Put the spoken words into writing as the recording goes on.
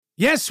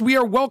Yes, we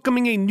are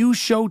welcoming a new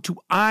show to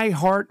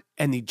iHeart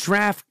and the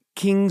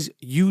DraftKings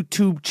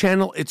YouTube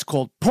channel. It's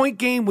called Point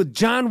Game with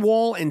John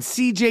Wall and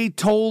CJ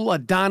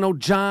Toledano.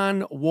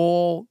 John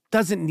Wall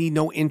doesn't need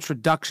no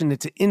introduction.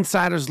 It's an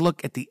insider's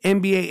look at the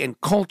NBA and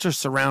culture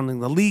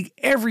surrounding the league.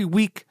 Every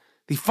week,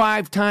 the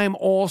five-time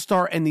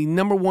All-Star and the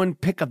number one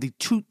pick of the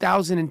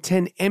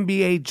 2010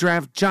 NBA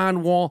draft,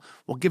 John Wall,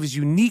 will give his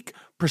unique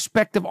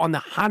perspective on the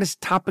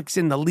hottest topics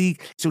in the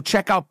league. So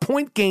check out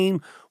Point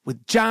Game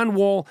with John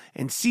Wall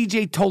and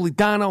CJ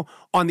Toledano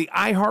on the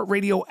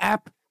iHeartRadio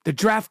app, the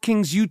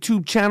DraftKings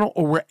YouTube channel,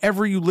 or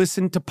wherever you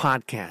listen to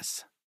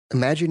podcasts.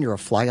 Imagine you're a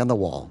fly on the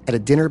wall at a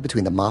dinner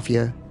between the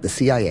mafia, the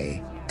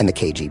CIA, and the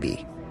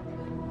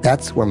KGB.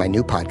 That's where my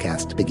new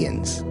podcast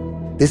begins.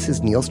 This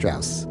is Neil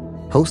Strauss,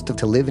 host of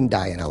To Live and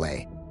Die in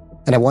LA,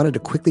 and I wanted to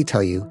quickly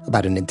tell you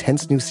about an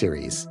intense new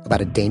series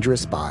about a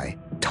dangerous spy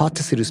taught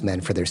to seduce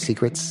men for their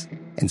secrets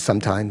and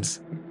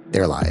sometimes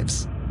their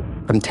lives.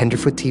 From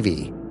Tenderfoot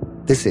TV,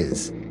 this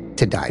is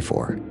To Die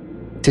For.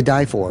 To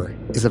Die For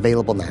is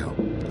available now.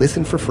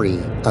 Listen for free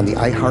on the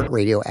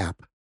iHeartRadio app,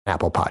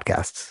 Apple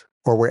Podcasts,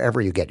 or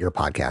wherever you get your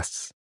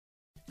podcasts.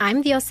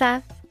 I'm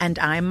Diosa. And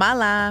I'm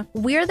Mala.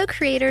 We're the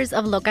creators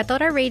of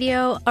Locatora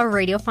Radio, a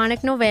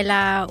radiophonic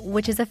novela,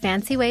 which is a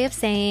fancy way of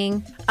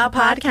saying a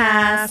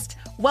podcast.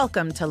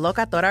 Welcome to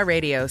Locatora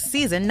Radio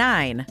Season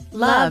 9.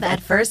 Love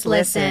at First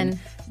Listen.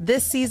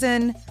 This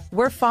season,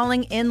 we're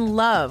falling in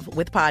love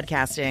with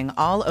podcasting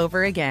all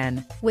over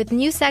again. With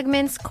new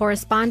segments,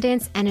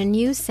 correspondence, and a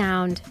new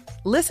sound.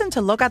 Listen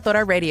to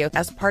Locatora Radio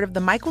as part of the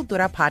My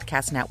Cultura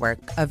Podcast Network.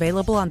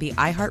 Available on the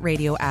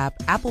iHeartRadio app,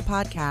 Apple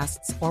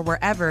Podcasts, or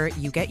wherever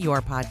you get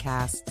your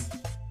podcasts.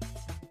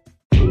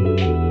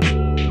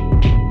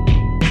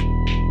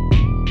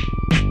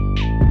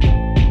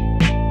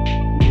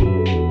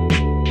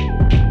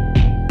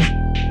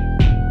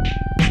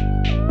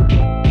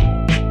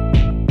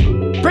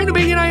 Brandon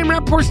Bacon, I Am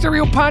Rapport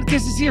Stereo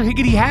Podcast is here.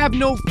 Higgity, have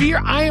no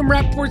fear. I Am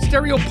Rapport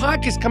Stereo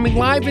Podcast coming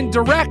live and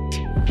direct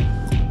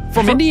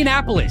from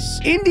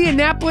Indianapolis.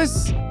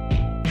 Indianapolis,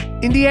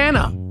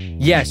 Indiana.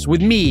 Yes,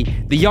 with me,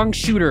 the young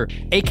shooter,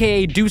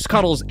 a.k.a. Deuce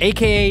Cuddles,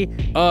 a.k.a.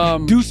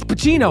 Deuce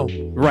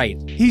Pacino.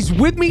 Right. He's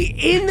with me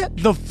in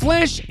the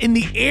flesh in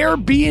the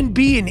Airbnb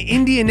in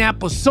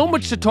Indianapolis. So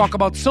much to talk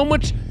about, so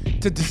much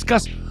to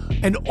discuss.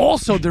 And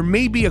also, there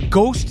may be a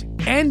ghost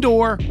and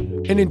or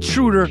an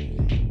intruder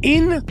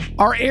in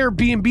our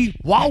Airbnb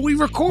while we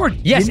record.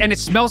 Yes, and it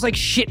smells like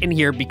shit in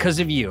here because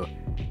of you.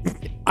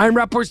 I'm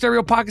Rapport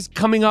Stereo Podcast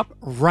coming up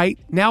right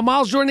now.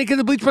 Miles Jordan, a.k.a.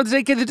 the Bleach Brothers,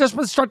 a.k.a. the Dust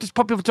Brothers. Start this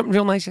puppy with something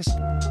real nice, yes.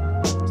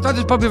 Start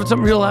this puppy with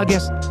something real loud,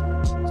 yes.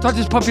 Start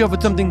this puppy off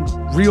with something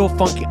real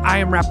funky. I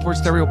Am Rapport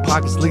Stereo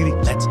Podcast.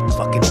 Liggity, let's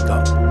fucking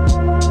go.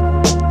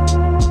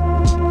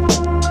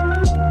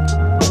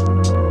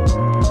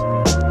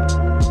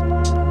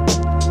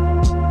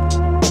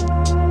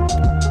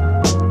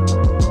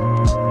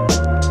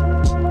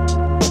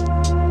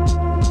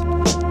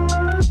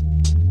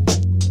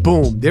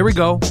 Boom. There we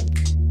go.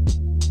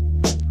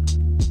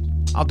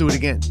 I'll do it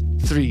again.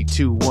 3,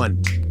 2,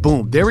 1.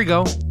 Boom. There we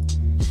go.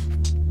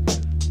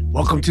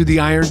 Welcome to the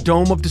Iron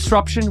Dome of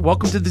Disruption.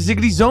 Welcome to the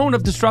Ziggity Zone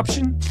of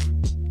Disruption.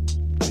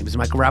 My name is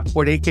Michael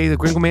Rappaport, a.k.a. the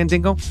Gringo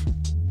Mandingo,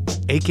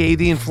 a.k.a.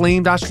 the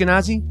Inflamed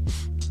Ashkenazi.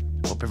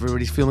 Hope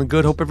everybody's feeling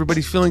good. Hope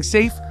everybody's feeling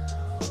safe.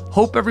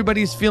 Hope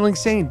everybody is feeling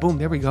sane. Boom.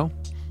 There we go.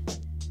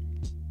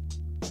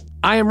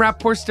 I Am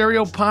Rapport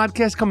Stereo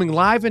Podcast coming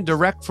live and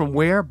direct from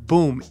where?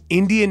 Boom.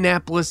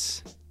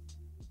 Indianapolis,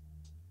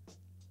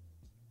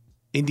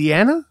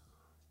 Indiana?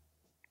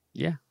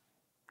 Yeah.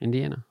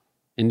 Indianapolis.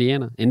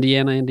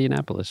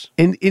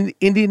 In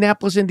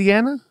Indianapolis,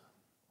 Indiana?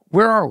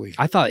 Where are we?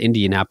 I thought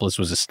Indianapolis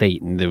was a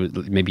state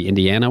and maybe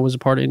Indiana was a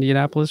part of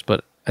Indianapolis,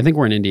 but I think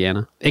we're in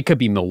Indiana. It could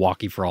be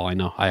Milwaukee for all I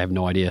know. I have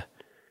no idea.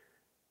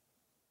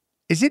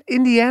 Is it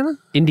Indiana?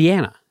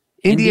 Indiana.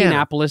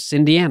 Indianapolis,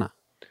 Indiana.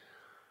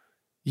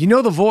 You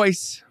know the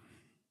voice.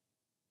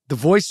 The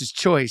voice is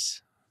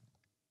choice.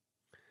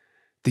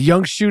 The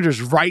young shooter's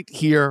right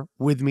here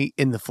with me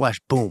in the flesh.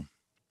 Boom.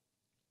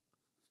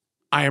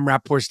 I Am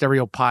Rapport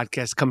Stereo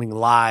Podcast coming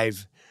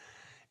live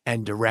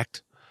and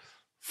direct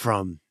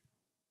from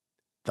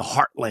the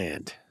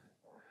Heartland.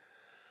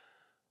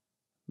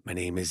 My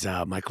name is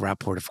Michael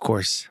Rapport, of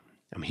course.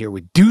 I'm here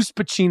with Deuce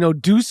Pacino,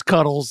 Deuce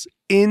Cuddles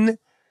in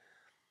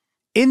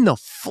the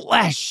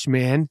flesh,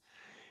 man.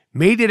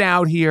 Made it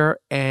out here,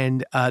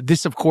 and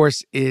this, of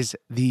course, is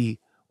the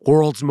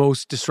world's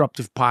most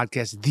disruptive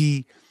podcast,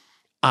 the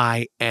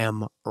I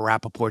Am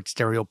Rappaport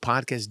Stereo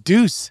Podcast.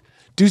 Deuce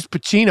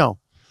Pacino.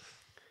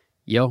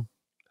 Yo.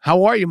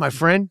 How are you, my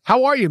friend?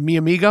 How are you, mi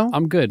amigo?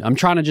 I'm good. I'm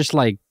trying to just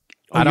like,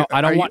 I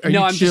don't want,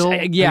 no, I'm chill?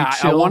 just, yeah,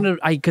 I want to,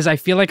 because I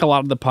feel like a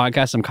lot of the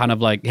podcasts, I'm kind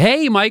of like,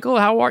 hey, Michael,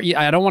 how are you?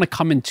 I don't want to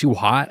come in too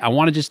hot. I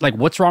want to just like,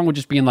 what's wrong with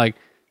just being like,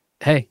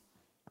 hey.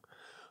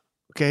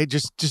 Okay,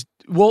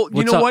 well,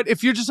 you know what?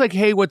 If you're just like,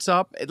 hey, what's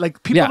up?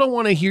 Like, people don't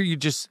want to hear you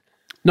just...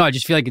 No, I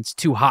just feel like it's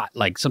too hot.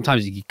 Like,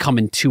 sometimes you come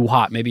in too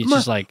hot. Maybe it's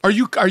just like... Are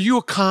you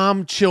a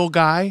calm, chill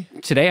guy?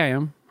 Today I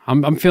am.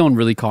 I'm feeling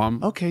really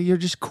calm. Okay, you're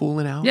just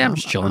cooling out. Yeah, I'm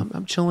just chilling.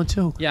 I'm chilling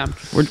too. Yeah,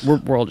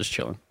 we're all just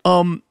chilling.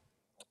 I'm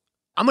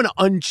gonna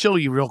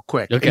unchill you real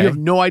quick. Okay. You have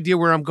no idea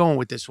where I'm going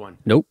with this one.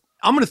 Nope.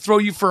 I'm gonna throw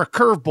you for a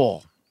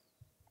curveball.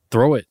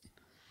 Throw it.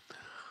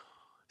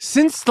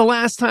 Since the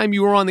last time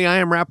you were on the I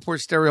Am Rapport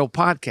Stereo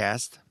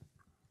podcast,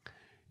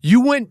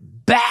 you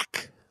went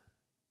back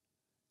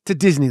to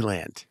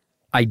Disneyland.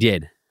 I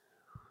did.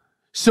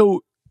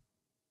 So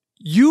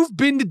you've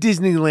been to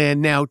Disneyland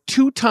now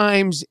 2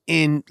 times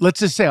in, let's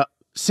just say,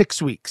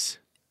 6 weeks.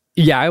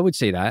 Yeah, I would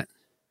say that.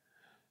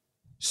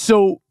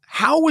 So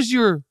how was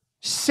your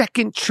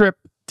second trip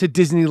to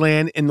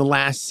Disneyland in the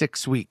last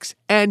 6 weeks?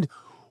 And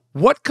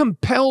what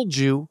compelled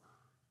you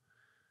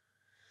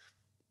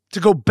to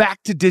go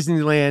back to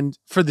Disneyland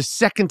for the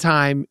second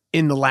time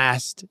in the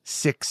last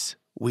 6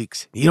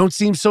 weeks? You don't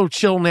seem so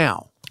chill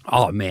now.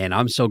 Oh man,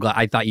 I'm so glad.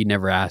 I thought you'd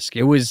never ask.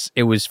 It was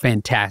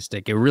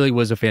fantastic. It really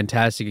was a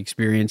fantastic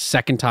experience.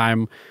 Second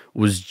time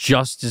was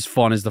just as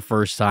fun as the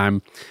first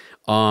time.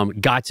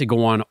 Got to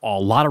go on a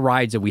lot of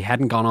rides that we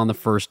hadn't gone on the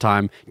first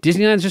time.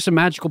 Disneyland is just a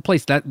magical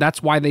place.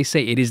 That's why they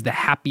say it is the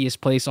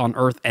happiest place on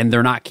earth, and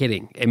they're not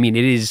kidding. I mean,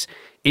 it's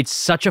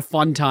such a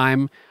fun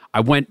time. I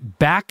went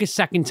back a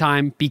second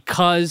time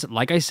because,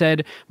 like I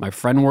said, my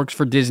friend works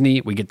for Disney.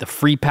 We get the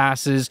free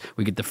passes.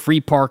 We get the free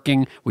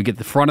parking. We get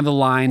the front of the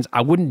lines.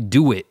 I wouldn't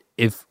do it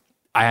if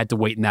I had to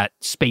wait in that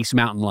Space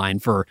Mountain line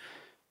for,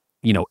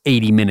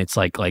 80 minutes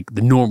like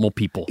the normal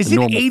people. Is it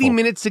 80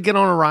 minutes to get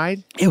on a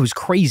ride? It was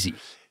crazy.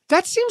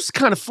 That seems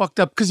kind of fucked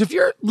up because if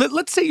you're,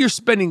 let's say you're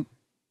spending,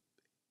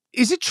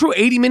 is it true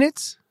 80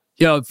 minutes?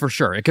 Yeah, for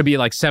sure. It could be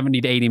like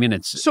 70 to 80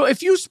 minutes. So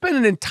if you spend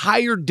an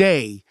entire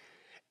day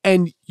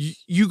and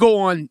you go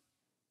on,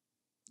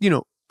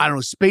 I don't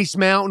know, Space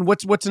Mountain.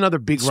 What's another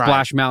big ride?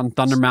 Splash Mountain,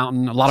 Thunder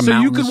Mountain, a lot of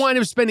mountains. So you could wind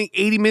up spending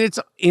 80 minutes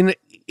in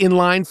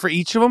line for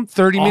each of them?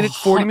 30 minutes,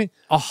 40 minutes?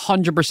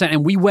 100%.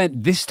 And we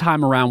went this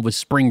time around with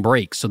spring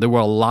break, so there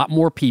were a lot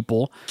more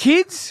people.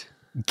 Kids,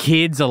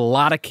 a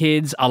lot of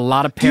kids, a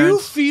lot of do you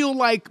parents. feel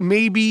like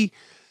maybe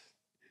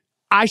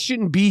I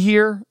shouldn't be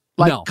here?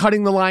 Like No.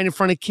 cutting the line in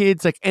front of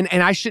kids? Like, and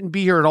I shouldn't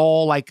be here at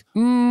all? Like,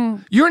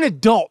 you're an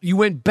adult. You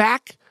went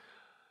back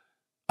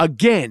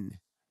again.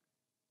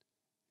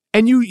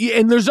 And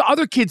there's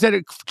other kids that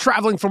are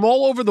traveling from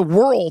all over the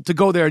world to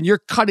go there, and you're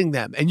cutting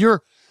them, and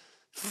you're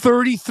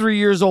 33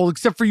 years old,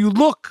 except for you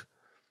look,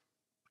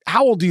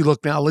 how old do you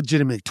look now,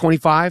 legitimately?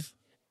 25?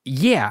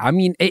 Yeah, I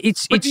mean,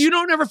 But you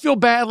don't ever feel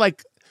bad,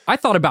 like, I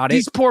thought about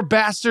these poor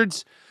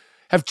bastards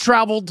have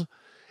traveled,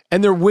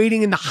 and they're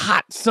waiting in the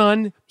hot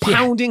sun,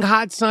 pounding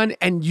hot sun,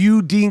 and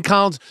you, Dean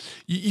Collins,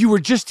 you were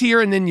just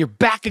here, and then you're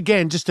back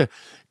again just to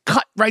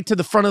cut right to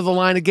the front of the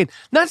line again.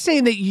 Not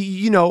saying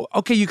that,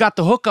 okay, you got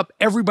the hookup.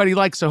 Everybody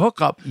likes a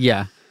hookup.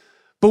 Yeah.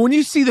 But when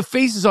you see the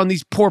faces on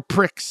these poor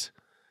pricks,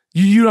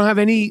 you don't have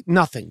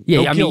nothing.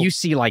 Yeah, no I guilt. mean, you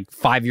see like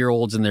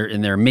 5-year-olds in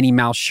their Minnie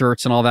Mouse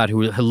shirts and all that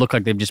who look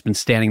like they've just been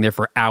standing there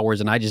for hours,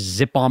 and I just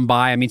zip on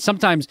by. I mean,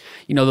 sometimes,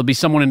 there'll be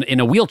someone in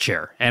a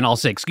wheelchair, and I'll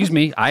say, excuse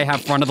me, I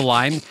have front of the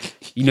line.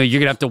 You're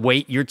going to have to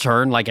wait your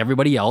turn like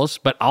everybody else,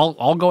 but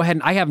I'll go ahead,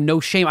 and I have no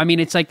shame. I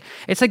mean, it's like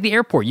the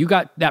airport. You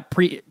got that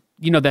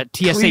that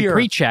TSA Clear.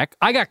 Pre-check.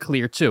 I got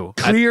Clear too.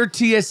 Clear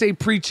TSA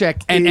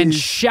pre-check. And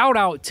shout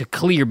out to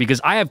Clear,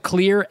 because I have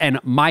Clear, and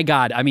my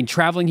God, I mean,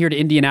 traveling here to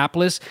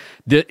Indianapolis,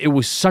 it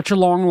was such a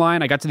long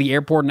line. I got to the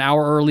airport an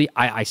hour early.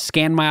 I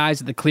scanned my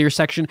eyes at the Clear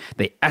section.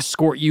 They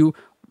escort you,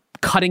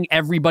 cutting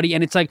everybody.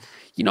 And it's like,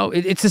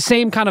 it's the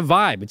same kind of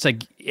vibe. It's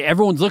like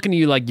everyone's looking at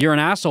you like you're an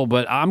asshole,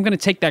 but I'm going to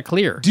take that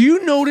Clear. Do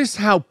you notice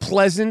how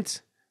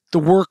pleasant the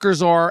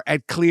workers are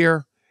at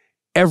Clear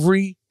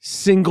every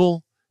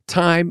single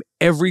time,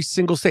 every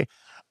single day?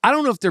 I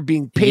don't know if they're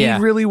being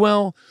paid really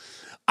well.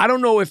 I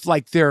don't know if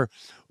they're,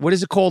 what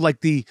is it called?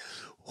 Like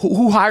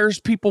who hires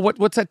people?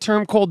 What's that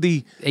term called?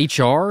 The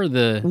HR,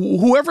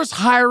 whoever's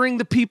hiring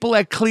the people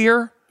at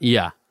Clear.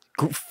 Yeah.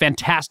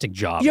 Fantastic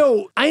job.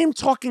 Yo, I am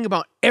talking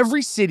about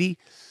every city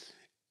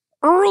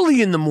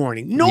early in the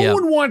morning. No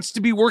one wants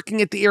to be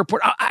working at the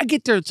airport. I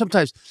get there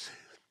sometimes,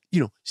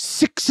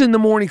 6 in the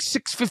morning,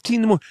 6:15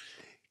 in the morning.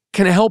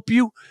 Can I help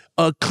you?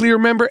 A Clear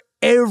member.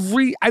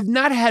 I've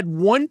not had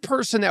one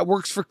person that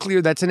works for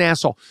Clear that's an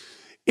asshole.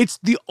 It's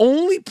the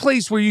only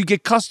place where you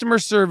get customer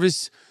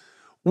service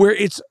where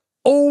it's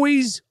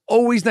always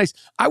nice.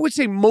 I would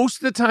say most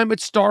of the time at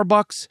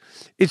Starbucks,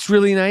 it's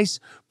really nice,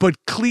 but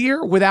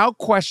Clear, without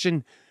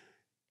question,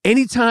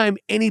 anytime,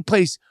 any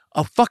place,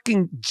 a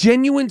fucking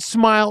genuine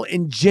smile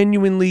and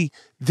genuinely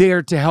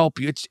there to help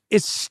you. It's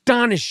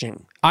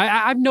astonishing.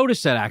 I've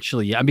noticed that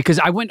actually, because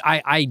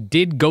I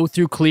did go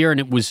through Clear, and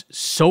it was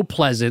so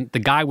pleasant. The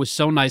guy was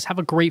so nice. Have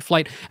a great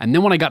flight. And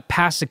then when I got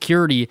past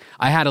security,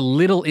 I had a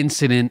little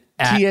incident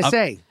at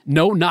TSA.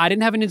 No, I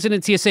didn't have an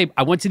incident at TSA.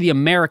 I went to the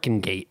American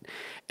gate,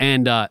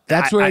 And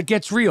that's where it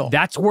gets real.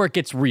 That's where it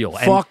gets real.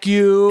 Fuck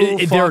you.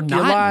 They're fuck not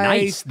your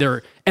life.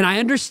 nice. And I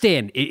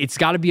understand it's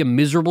got to be a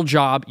miserable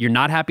job. You're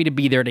not happy to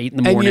be there at 8 in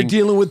the morning. And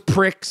you're dealing with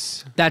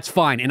pricks. That's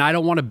fine. And I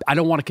don't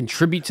want to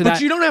contribute to that.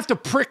 But you don't have to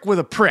prick with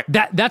a prick.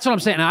 That's what I'm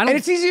saying. And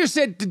it's easier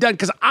said than done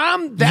because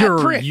I'm that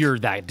prick. You're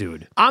that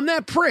dude. I'm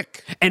that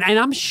prick. And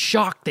I'm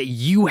shocked that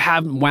you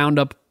haven't wound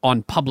up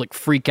on public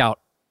freakout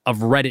of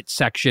Reddit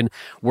section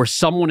where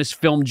someone has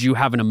filmed you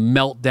having a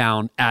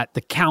meltdown at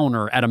the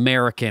counter at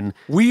American.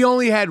 We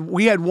had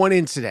one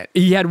incident.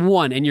 You had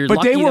one, and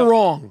but they were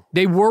wrong.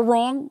 They were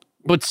wrong,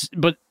 but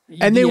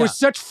and they were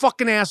such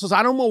fucking assholes.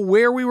 I don't know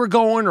where we were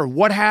going or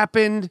what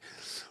happened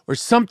or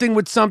something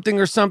with something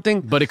or something.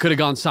 But it could have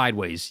gone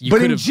sideways.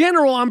 But in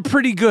general, I'm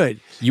pretty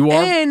good. You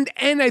are, and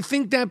I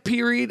think that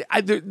period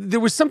there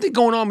was something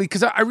going on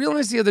because I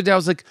realized the other day I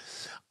was like,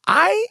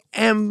 I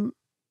am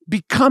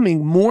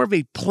becoming more of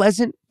a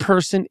pleasant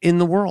person in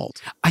the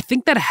world. I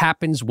think that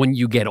happens when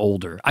you get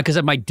older.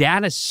 Because my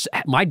dad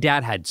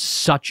had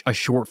such a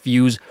short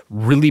fuse,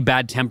 really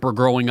bad temper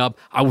growing up.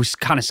 I was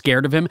kind of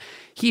scared of him.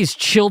 He is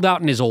chilled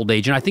out in his old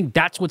age, and I think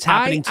that's what's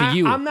happening to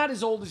you. I'm not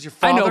as old as your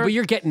father. I know, but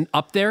you're getting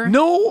up there.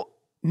 No,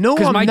 I'm not.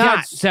 Because my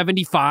dad's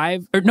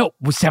 75.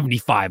 Was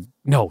 75.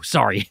 No,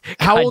 sorry.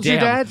 How old's your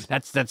dad?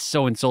 That's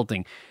so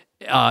insulting.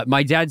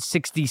 My dad's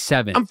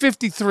 67. I'm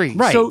 53.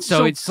 Right.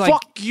 So it's like,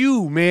 fuck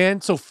you, man.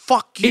 So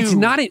fuck you. It's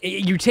not,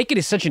 you take it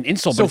as such an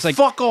insult, so but it's like,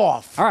 fuck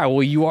off. All right,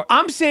 well, you are.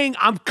 I'm saying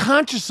I'm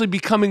consciously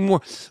becoming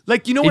more,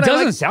 like, you know what It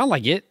doesn't sound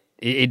like it.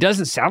 It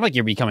doesn't sound like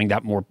you're becoming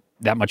that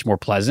much more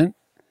pleasant.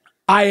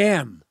 I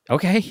am.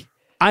 Okay.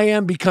 I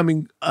am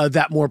becoming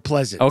that more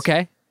pleasant.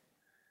 Okay.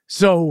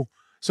 So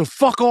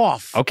fuck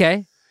off.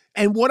 Okay.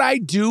 And what I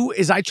do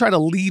is I try to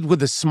lead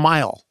with a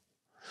smile.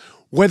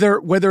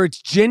 Whether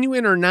it's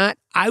genuine or not,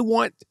 I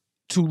want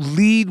to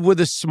lead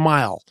with a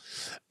smile.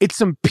 It's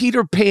some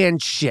Peter Pan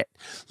shit.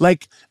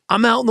 Like,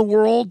 I'm out in the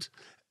world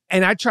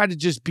and I try to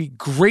just be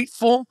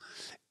grateful,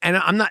 and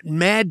I'm not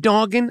mad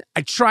dogging.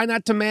 I try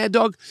not to mad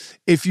dog.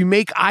 If you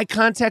make eye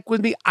contact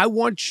with me, I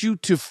want you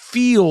to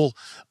feel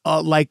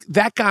like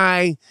that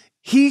guy,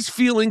 he's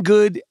feeling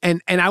good,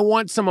 and I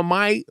want some of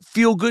my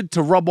feel good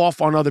to rub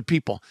off on other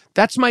people.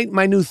 That's my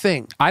new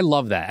thing. I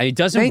love that. It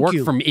doesn't work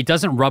for me. It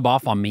doesn't rub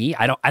off on me.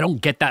 I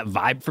don't get that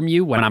vibe from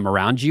you when I'm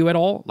around you at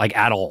all, like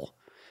at all.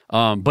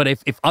 But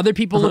if other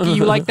people look at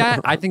you like that,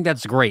 I think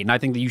that's great, and I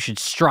think that you should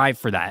strive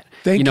for that.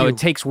 Thank you. It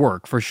takes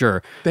work for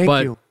sure. Thank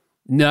you.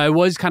 No, it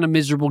was kind of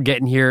miserable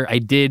getting here. I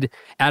did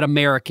at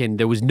American.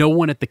 There was no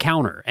one at the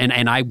counter,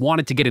 and I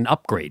wanted to get an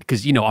upgrade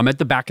because, I'm at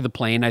the back of the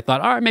plane. I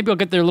thought, all right, maybe I'll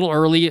get there a little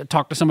early,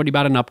 talk to somebody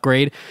about an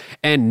upgrade,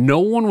 and no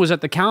one was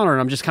at the counter,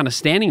 and I'm just kind of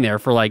standing there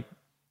for like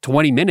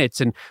 20 minutes,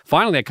 and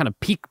finally I kind of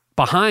peek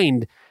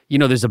behind,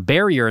 there's a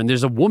barrier, and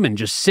there's a woman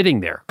just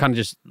sitting there, kind of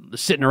just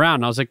sitting around,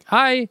 and I was like,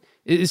 hi,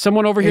 is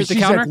someone over here at the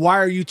counter? She's like, why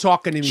are you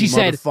talking to me,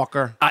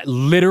 motherfucker? I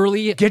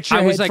literally... Get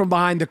your head from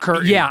behind the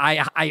curtain. Yeah,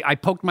 I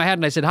poked my head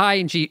and I said, hi,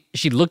 and she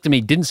looked at me,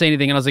 didn't say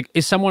anything, and I was like,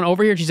 is someone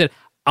over here? And she said,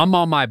 I'm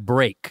on my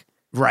break.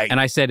 Right. And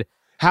I said,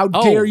 how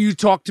dare you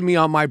talk to me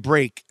on my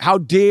break? How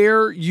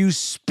dare you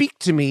speak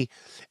to me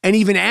and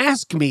even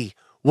ask me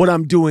what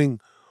I'm doing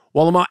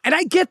while I'm on? And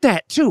I get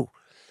that, too.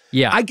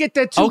 Yeah. I get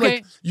that, too. Okay.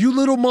 Like, you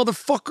little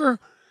motherfucker...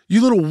 You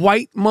little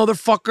white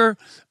motherfucker.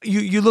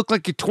 You look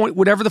like you're 20,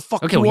 whatever the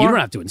fuck you are. Okay, well, you don't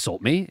have to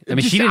insult me. I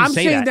mean, she didn't I'm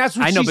say saying that. That's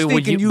what I know, she's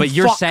but thinking. but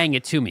you're saying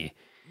it to me.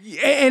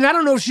 And I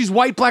don't know if she's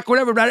white, black,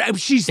 whatever, but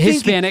she's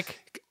Hispanic.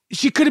 Thinking,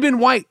 she could have been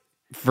white.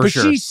 For but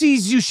sure. She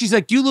sees you. She's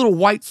like, you little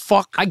white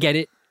fuck. I get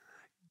it.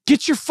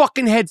 Get your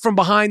fucking head from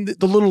behind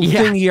the little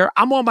thing here.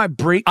 I'm on my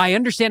break. I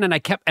understand,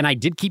 and I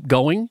did keep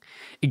going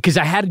because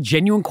I had a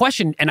genuine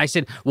question, and I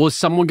said, well, is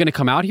someone going to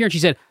come out here? And she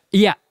said,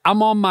 yeah,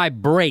 I'm on my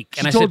break.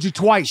 And I told you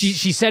twice.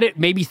 She said it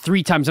maybe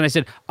 3 times, and I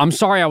said, I'm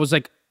sorry. I was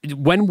like,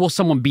 when will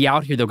someone be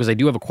out here, though? Because I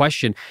do have a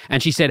question.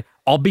 And she said,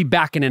 I'll be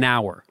back in an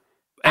hour.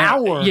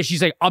 Hour? Yeah,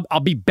 she's like, I'll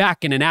be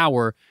back in an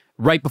hour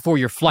right before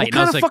your flight.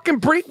 What kind of fucking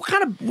break? What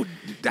kind of...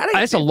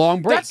 That's a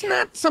long break. That's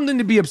not something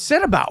to be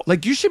upset about.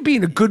 Like, you should be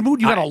in a good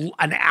mood. You got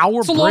an hour break.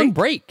 It's a long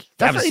break.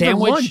 That's have not a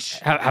sandwich, even lunch.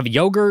 Have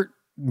yogurt,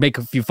 make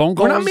a few phone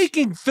calls. When I'm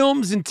making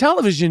films and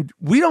television,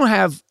 we don't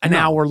have an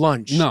hour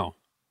lunch.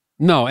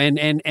 No,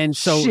 and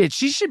so... Shit,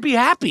 she should be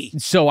happy.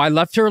 So I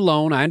left her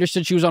alone. I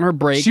understood she was on her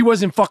break. She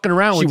wasn't fucking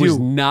around with you. She was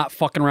not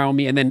fucking around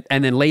with me.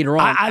 And then later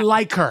on... I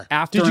like her.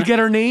 Did you get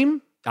her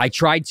name? I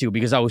tried to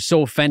because I was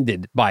so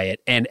offended by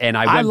it. And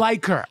I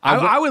like her.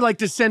 I would like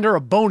to send her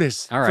a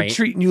bonus for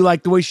treating you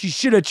like the way she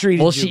should have treated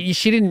you. Well,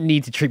 she didn't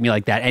need to treat me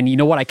like that. And you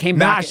know what? I came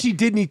back... Nah, she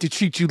did need to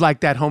treat you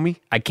like that, homie.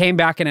 I came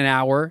back in an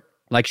hour,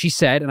 like she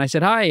said, and I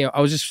said, hi. I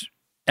was just...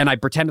 And I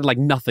pretended like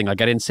nothing,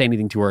 like I didn't say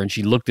anything to her. And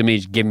she looked at me,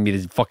 giving me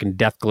this fucking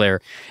death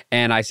glare.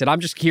 And I said, I'm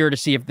just here to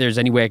see if there's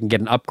any way I can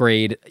get an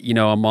upgrade.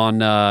 I'm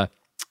on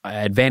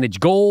Advantage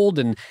Gold,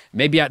 and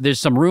maybe there's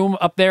some room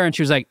up there. And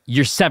she was like,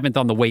 you're 7th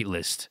on the wait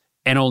list.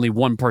 And only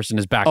one person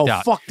is backed out.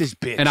 Oh, fuck this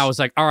bitch. And I was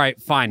like, all right,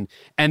 fine.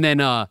 And then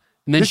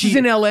this is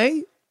in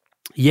L.A.?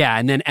 Yeah,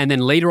 and then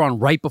later on,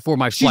 right before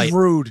my flight, She's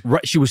rude.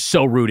 She was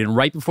so rude. And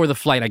right before the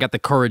flight, I got the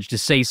courage to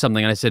say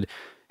something, and I said,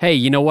 "Hey,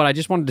 you know what? I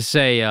just wanted to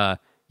say, I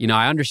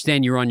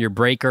understand you were on your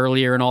break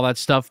earlier and all that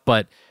stuff,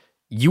 but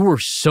you were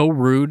so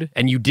rude,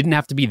 and you didn't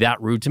have to be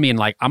that rude to me. And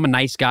like, I'm a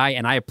nice guy,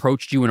 and I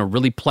approached you in a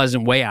really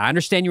pleasant way. I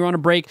understand you were on a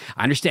break.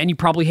 I understand you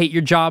probably hate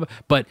your job,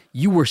 but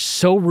you were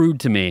so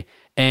rude to me,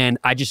 and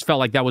I just felt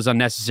like that was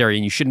unnecessary,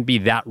 and you shouldn't be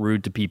that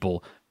rude to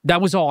people."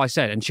 That was all I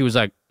said, and she was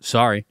like,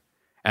 "Sorry,"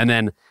 and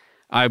then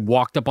I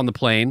walked up on the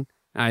plane.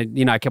 I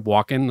kept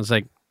walking. I was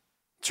like,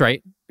 "That's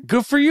right."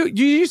 Good for you.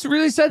 You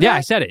really said that? Yeah, I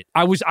said it.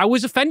 I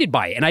was offended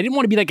by it, and I didn't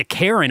want to be like a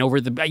Karen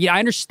over the. Yeah, I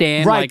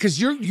understand, right? Because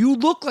you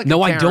look like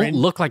no, a Karen. I don't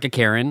look like a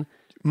Karen,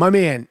 my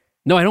man.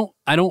 No,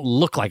 I don't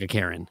look like a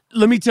Karen.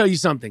 Let me tell you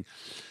something.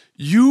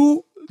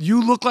 You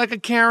look like a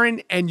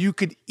Karen, and you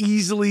could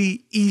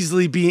easily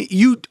be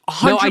you.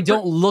 No, I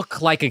don't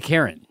look like a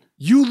Karen.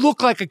 You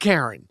look like a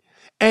Karen.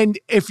 And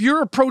if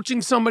you're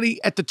approaching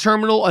somebody at the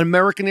terminal, an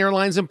American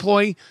Airlines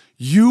employee,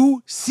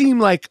 you seem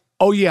like,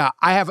 oh yeah,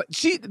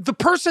 the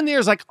person there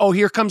is like, oh,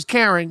 here comes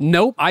Karen.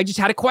 Nope, I just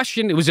had a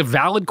question. It was a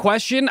valid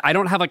question. I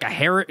don't have like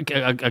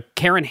a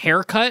Karen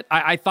haircut.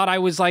 I thought I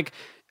was like,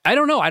 I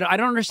don't know. I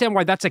don't understand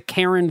why that's a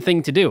Karen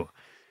thing to do.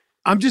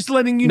 I'm just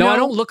letting you know. No, I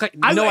don't look like.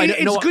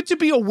 It's good to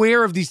be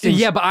aware of these things.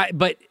 Yeah,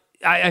 but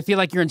I feel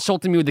like you're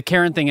insulting me with the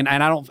Karen thing, and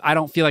I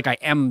don't feel like I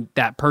am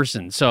that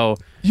person. So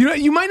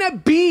you might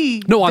not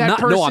be. No, I'm that not.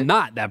 person, No, I'm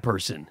not that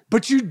person.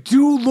 But you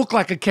do look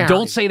like a Karen.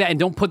 Don't say that, and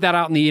don't put that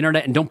out on the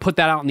internet, and don't put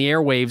that out on the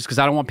airwaves, because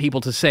I don't want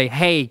people to say,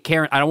 "Hey,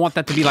 Karen." I don't want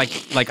that to be like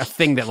a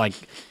thing that like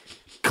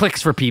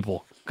clicks for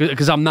people,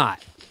 because I'm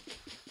not.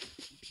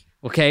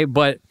 Okay,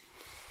 but.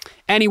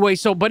 Anyway,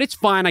 but it's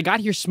fine. I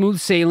got here smooth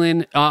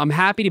sailing. I'm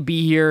happy to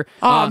be here.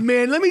 Oh,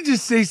 man, let me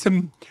just say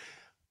some...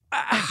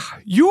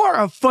 you are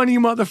a funny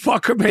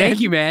motherfucker, man. Thank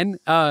you, man.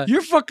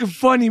 You're fucking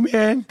funny,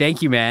 man.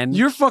 Thank you, man.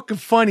 You're fucking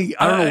funny.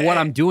 I don't know what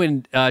I'm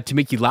doing to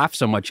make you laugh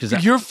so much.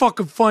 You're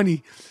fucking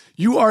funny.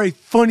 You are a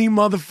funny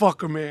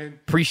motherfucker, man.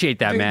 Appreciate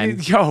that, man.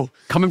 Yo.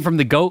 Coming from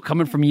the GOAT,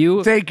 coming from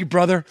you. Thank you,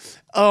 brother.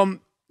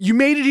 You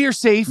made it here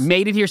safe.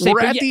 We're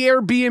at the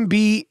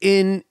Airbnb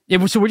in...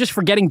 Yeah, so we're just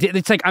forgetting...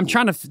 It's like, I'm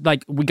trying to...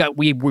 Like,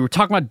 we were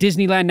talking about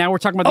Disneyland, now we're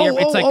talking about the...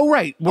 It's like,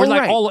 right. We're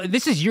like,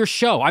 this is your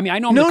show. I mean, I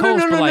know I'm the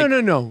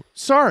co-host, No.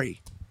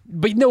 Sorry.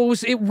 But no,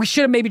 we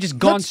should have maybe just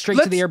gone straight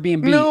to the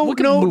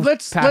Airbnb.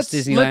 Let's past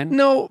Disneyland.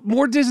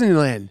 More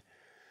Disneyland.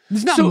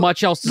 There's not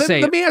much else to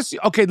say. Let me ask you...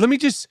 Okay, let me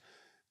just...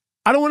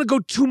 I don't want to go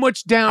too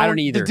much down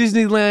the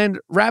Disneyland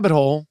rabbit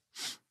hole,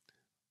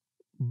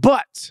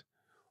 but...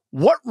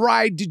 What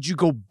ride did you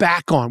go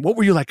back on? What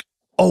were you like,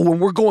 oh, when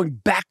we're going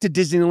back to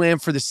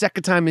Disneyland for the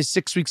second time in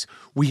 6 weeks,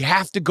 we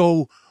have to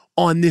go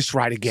on this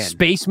ride again?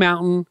 Space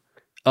Mountain,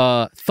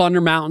 Thunder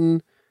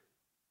Mountain.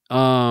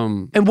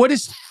 And what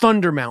is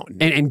Thunder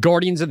Mountain? And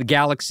Guardians of the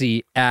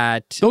Galaxy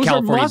at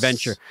California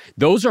Adventure.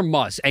 Those are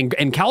musts.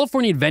 And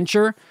California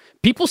Adventure,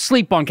 people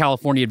sleep on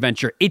California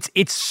Adventure.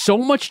 It's so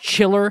much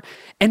chiller.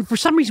 And for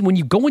some reason, when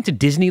you go into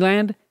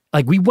Disneyland,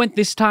 like we went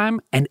this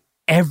time, and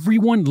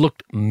everyone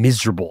looked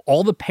miserable.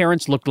 All the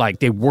parents looked like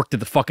they worked at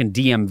the fucking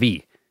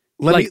DMV.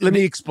 Let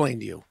me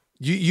explain to you.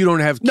 You don't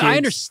have kids. No, I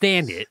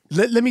understand it.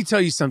 Let me tell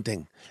you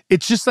something.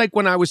 It's just like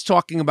when I was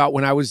talking about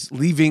when I was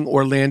leaving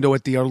Orlando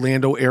at the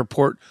Orlando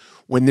airport,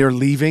 when they're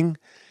leaving,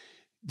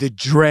 the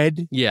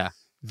dread,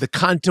 the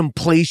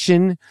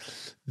contemplation,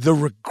 the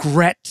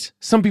regret.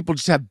 Some people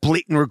just have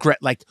blatant regret,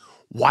 like,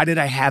 why did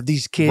I have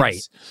these kids?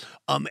 Right.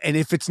 And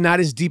if it's not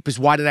as deep as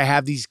why did I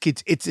have these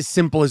kids, it's as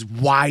simple as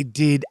why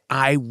did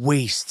I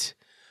waste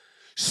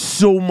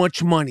so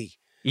mumuch money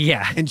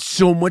and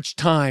so much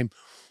time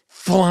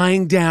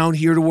flying down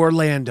here to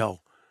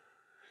Orlando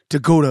to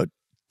go to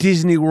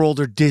Disney World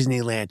or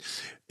Disneyland?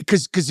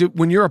 Because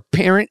when you're a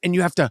parent and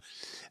you have to,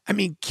 I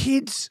mean,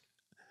 kids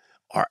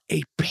are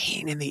a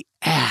pain in the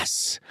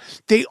ass.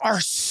 They are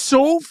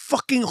so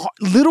fucking hard.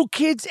 Little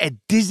kids at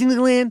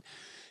Disneyland,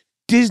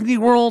 Disney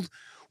World,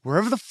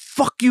 wherever the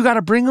fuck you got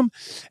to bring them.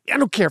 I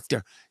don't care if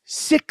they're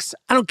 6.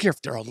 I don't care if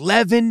they're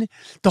 11.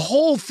 The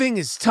whole thing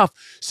is tough.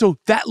 So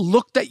that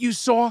look that you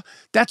saw,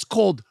 that's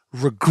called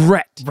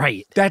regret.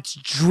 Right. That's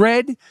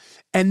dread.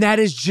 And that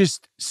is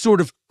just sort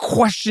of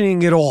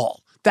questioning it all.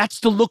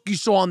 That's the look you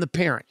saw on the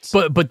parents.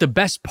 But the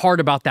best part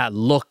about that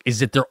look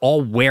is that they're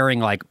all wearing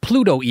like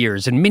Pluto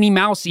ears and Minnie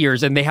Mouse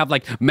ears, and they have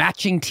like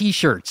matching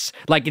T-shirts.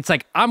 Like it's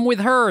like, I'm with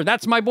her,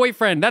 that's my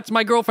boyfriend, that's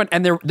my girlfriend,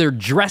 and they're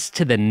dressed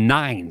to the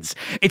nines.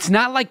 It's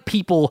not like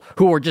people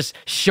who are just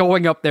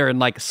showing up there in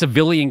like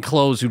civilian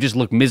clothes who just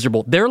look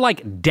miserable. They're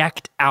like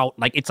decked out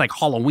like it's like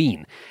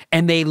Halloween,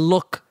 and they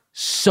look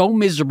so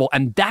miserable.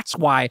 And that's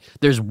why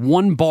there's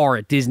one bar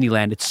at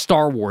Disneyland, it's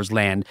Star Wars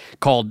Land,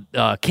 called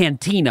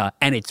Cantina,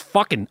 and it's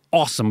fucking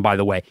awesome, by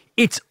the way.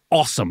 It's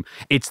awesome.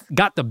 It's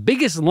got the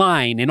biggest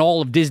line in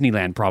all of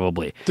Disneyland,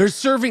 probably. They're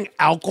serving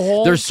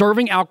alcohol? They're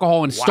serving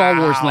alcohol in Star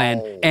Wars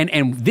Land,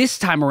 and this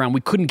time around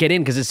we couldn't get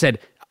in because it said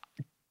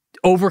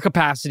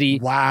overcapacity.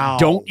 Wow.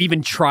 Don't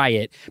even try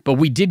it. But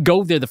we did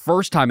go there the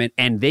first time,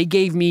 and they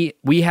gave me,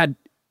 we had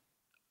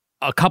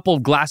a couple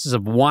of glasses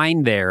of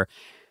wine there.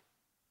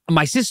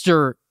 My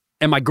sister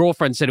and my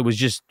girlfriend said it was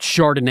just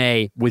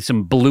Chardonnay with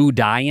some blue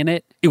dye in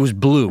it. It was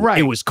blue. Right.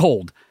 It was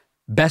cold.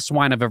 Best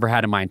wine I've ever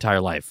had in my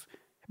entire life.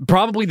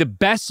 Probably the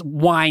best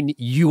wine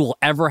you will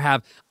ever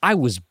have. I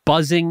was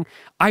buzzing.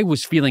 I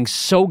was feeling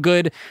so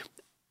good.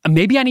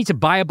 Maybe I need to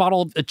buy a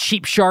bottle of a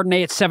cheap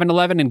Chardonnay at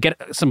 7-Eleven and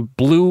get some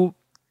blue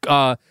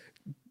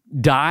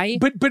dye.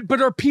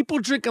 But are people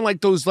drinking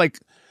like those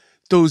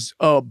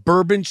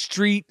Bourbon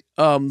Street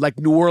like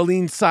New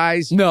Orleans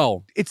size?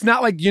 No. It's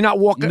not like you're not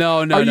walking.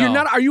 No.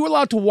 Are you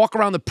allowed to walk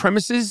around the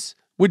premises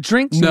with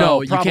drinks?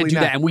 No, you probably can't do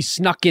not. that. And we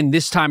snuck in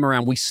this time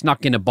around. We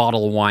snuck in a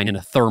bottle of wine in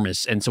a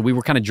thermos, and so we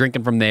were kind of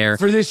drinking from there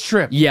For this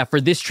trip. Yeah, for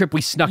this trip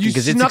we snuck in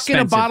because it's expensive. You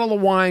snuck in a bottle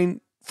of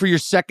wine for your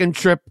second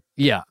trip.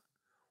 Yeah.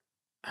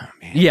 Oh,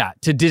 man. Yeah,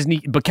 to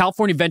Disney, but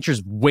California Adventure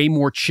is way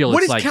more chill. What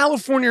it's is like,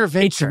 California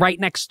Adventure? It's right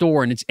next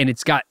door,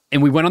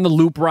 and we went on the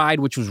loop ride,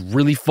 which was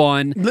really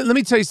fun. Let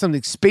me tell you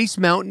something. Space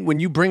Mountain,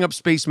 when you bring up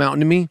Space Mountain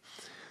to me,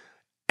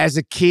 as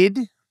a kid,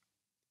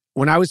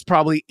 when I was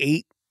probably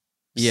 8,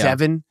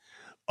 7,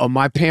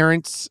 my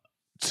parents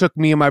took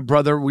me and my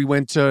brother. We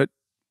went to,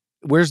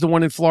 where's the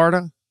one in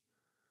Florida?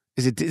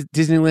 Is it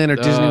Disneyland or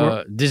Disney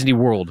World? Disney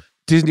World.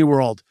 Disney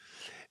World.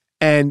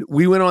 And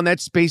we went on that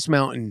Space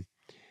Mountain.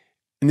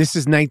 And this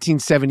is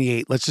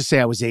 1978. Let's just say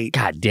I was 8.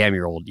 God damn,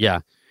 you're old. Yeah.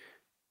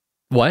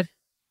 What?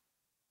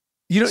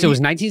 So it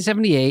was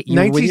 1978. You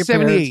were with your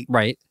 1978. parents,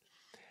 right.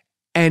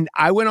 And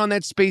I went on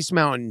that Space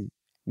Mountain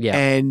Yeah.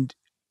 and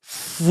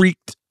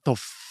freaked the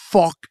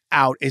fuck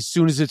out as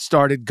soon as it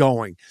started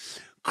going.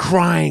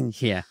 Crying,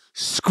 Yeah.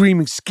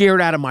 screaming, scared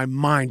out of my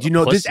mind.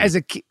 This as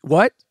a kid.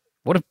 What?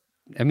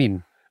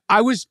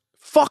 I was,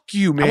 fuck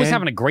you, man. I was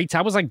having a great time.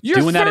 I was like You're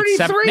doing that at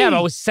 7. 33. Yeah,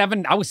 I was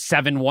 7. I was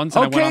 7 once.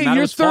 And I went on that. You're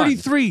It was fun.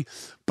 33.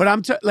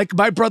 But like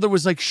my brother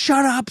was like,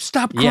 shut up,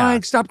 stop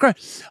crying, stop crying.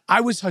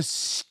 I was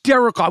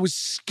hysterical. I was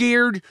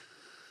scared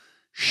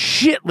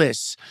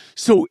shitless.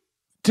 So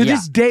to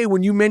this day,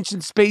 when you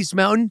mention Space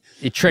Mountain,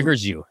 it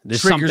triggers you.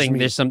 There's triggers something. me.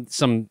 There's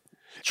some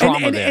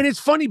trauma there. And it's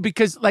funny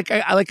because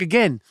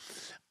again,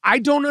 I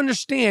don't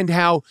understand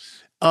how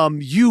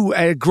you,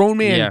 a grown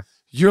man,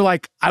 you're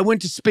like, I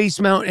went to Space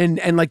Mountain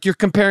and like you're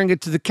comparing it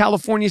to the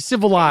California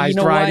Civilized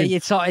ride.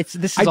 What? I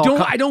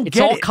don't it's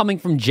get all it. coming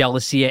from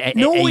jealousy at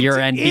your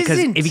end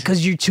isn't.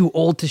 because you're too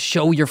old to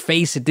show your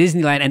face at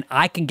Disneyland, and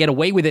I can get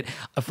away with it.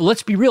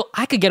 Let's be real,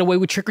 I could get away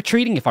with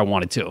trick-or-treating if I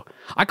wanted to.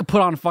 I could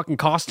put on a fucking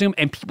costume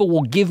and people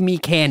will give me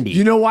candy.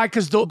 You know why?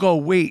 Because they'll go,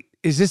 wait,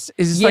 is this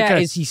like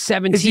is he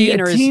 17 is he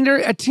or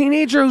a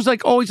teenager who's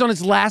like always on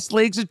his last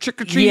legs of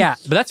trick-or-treating? Yeah,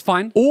 but that's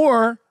fine.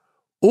 Or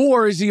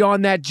is he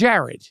on that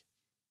Jared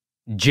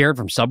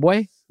from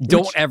Subway?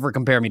 Don't ever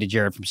compare me to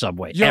Jared from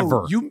Subway.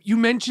 Ever. You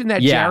mentioned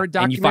that Jared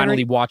documentary. And you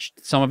finally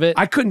watched some of it.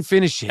 I couldn't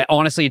finish it.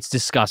 Honestly, it's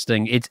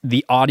disgusting.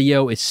 The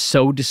audio is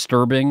so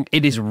disturbing.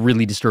 It is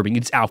really disturbing.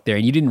 It's out there,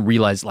 and you didn't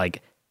realize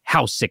like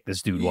how sick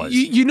this dude was.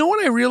 You know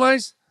what I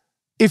realized?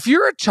 If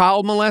you're a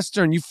child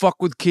molester and you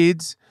fuck with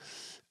kids,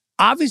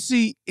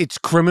 obviously it's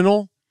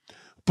criminal.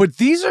 But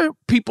these are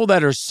people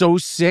that are so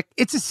sick.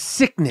 It's a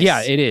sickness.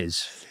 Yeah, it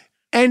is.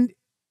 And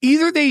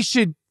either they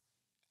should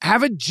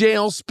have a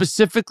jail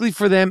specifically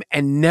for them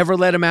and never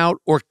let them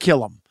out, or kill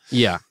them.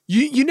 Yeah.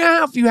 You know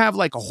how if you have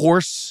like a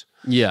horse,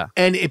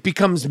 and it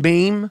becomes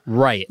maimed,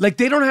 right? Like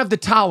they don't have the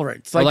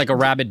tolerance. Or like a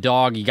rabid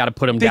dog, you got to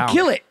put them down. They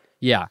kill it.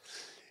 Yeah.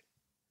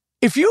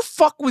 If you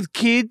fuck with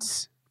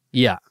kids,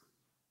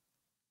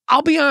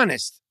 I'll be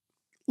honest.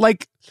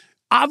 Like,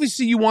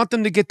 obviously, you want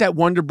them to get that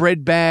Wonder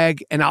Bread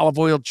bag and olive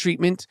oil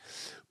treatment,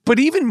 but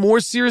even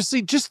more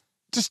seriously, just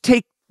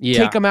take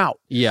them out.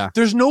 Yeah.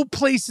 There's no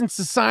place in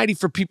society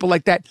for people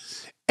like that.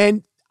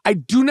 And I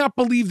do not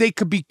believe they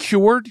could be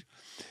cured.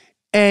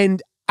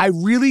 And I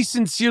really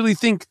sincerely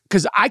think,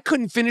 because I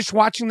couldn't finish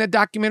watching that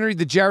documentary,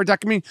 the Jared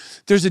documentary.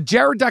 There's a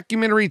Jared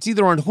documentary. It's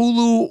either on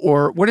Hulu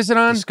or what is it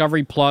on?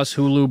 Discovery Plus,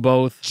 Hulu,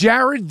 both.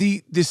 Jared,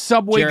 the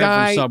Subway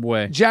guy.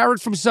 Jared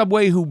from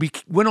Subway, who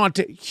went on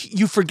to,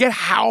 you forget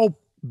how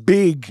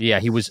big. Yeah,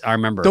 he was, I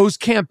remember. Those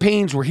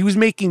campaigns where he was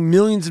making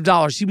millions of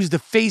dollars. He was the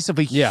face of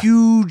a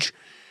huge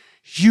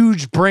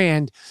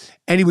brand,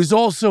 and he was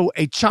also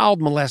a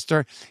child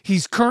molester.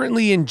 He's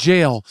currently in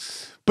jail.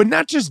 But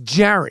not just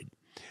Jared.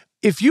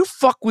 If you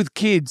fuck with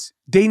kids,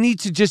 they need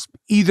to just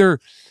either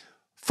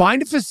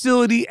find a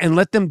facility and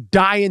let them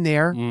die in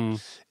there,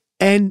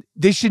 and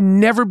they should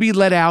never be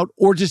let out,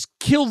 or just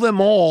kill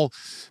them all,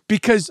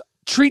 because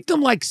treat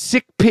them like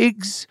sick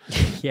pigs,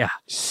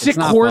 sick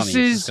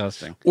horses,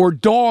 or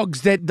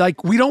dogs that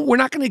like we're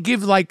not going to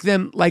give like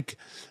them like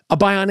a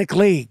bionic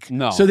leg.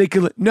 No. So they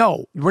can,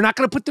 no, we're not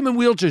going to put them in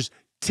wheelchairs.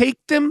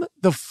 Take them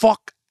the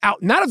fuck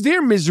out, not of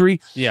their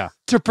misery,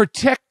 to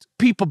protect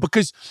people,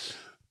 because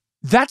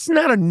that's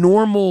not a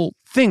normal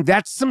thing.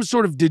 That's some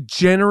sort of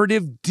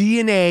degenerative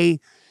DNA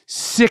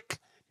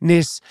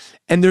sickness,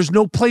 and there's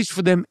no place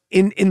for them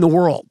in the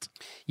world.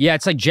 Yeah,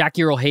 it's like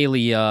Jackie Earle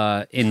Haley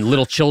in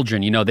Little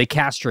Children. You know, they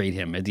castrate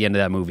him at the end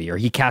of that movie, or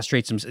he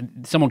castrates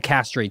him. Someone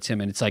castrates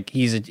him, and it's like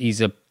he's a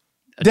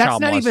That's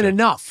child not molester. even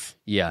enough.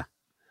 Yeah.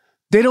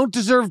 They don't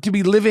deserve to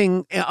be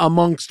living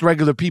amongst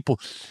regular people.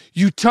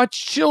 You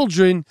touch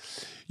children,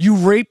 you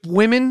rape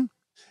women.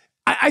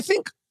 I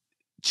think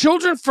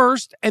children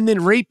first and then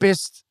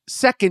rapists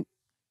second.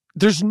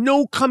 There's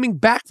no coming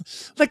back.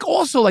 Like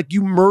also like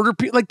you murder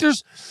people. Like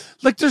there's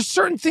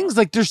certain things,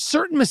 like there's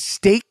certain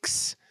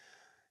mistakes.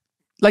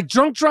 Like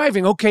drunk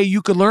driving, okay,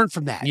 you could learn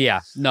from that.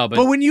 Yeah, no,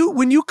 but when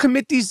you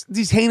commit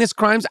these heinous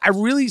crimes, I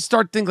really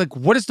start thinking like,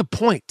 what is the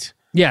point?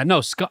 Yeah, no,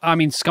 scum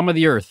of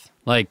the earth.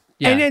 Like,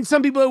 yeah. And then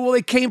some people are, well,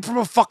 they came from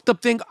a fucked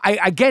up thing.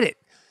 I get it.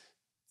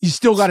 You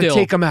still got to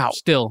take them out.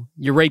 Still,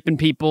 you're raping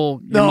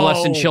people, you're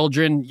molesting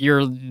children,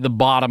 you're the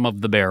bottom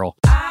of the barrel.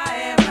 I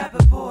am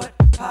Rappaport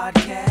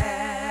Podcast.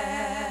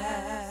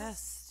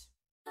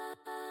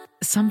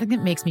 Something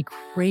that makes me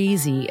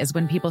crazy is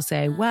when people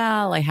say,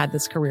 well, I had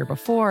this career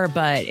before,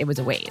 but it was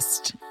a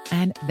waste.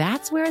 And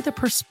that's where the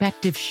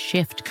perspective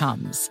shift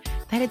comes,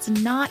 that it's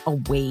not a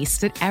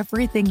waste, that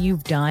everything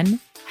you've done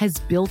has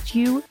built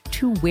you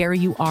to where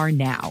you are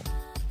now.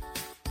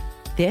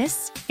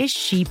 This is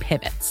She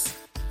Pivots,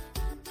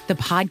 the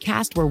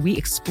podcast where we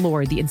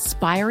explore the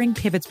inspiring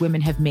pivots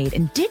women have made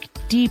and dig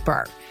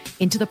deeper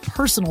into the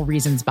personal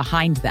reasons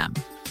behind them.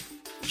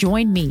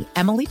 Join me,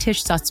 Emily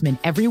Tish Sussman,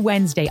 every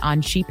Wednesday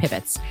on She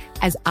Pivots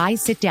as I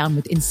sit down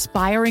with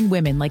inspiring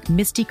women like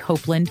Misty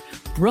Copeland,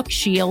 Brooke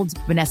Shields,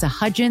 Vanessa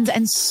Hudgens,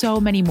 and so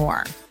many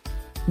more.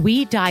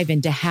 We dive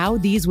into how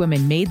these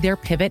women made their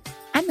pivot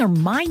and their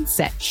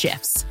mindset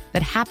shifts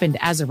that happened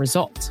as a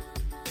result.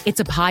 It's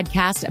a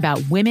podcast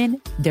about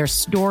women, their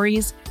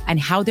stories, and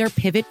how their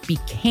pivot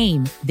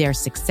became their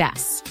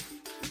success.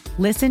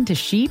 Listen to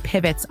She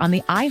Pivots on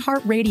the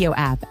iHeartRadio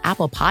app,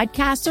 Apple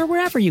Podcasts, or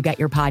wherever you get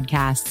your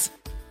podcasts.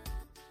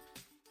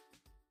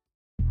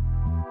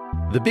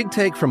 The Big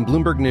Take from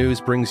Bloomberg News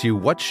brings you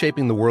what's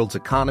shaping the world's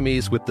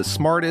economies with the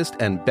smartest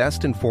and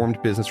best-informed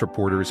business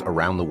reporters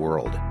around the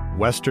world.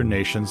 Western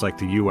nations like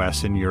the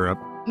U.S. and Europe.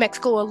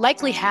 Mexico will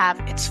likely have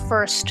its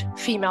first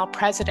female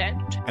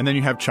president. And then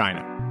you have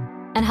China.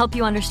 And help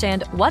you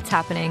understand what's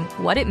happening,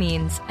 what it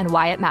means, and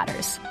why it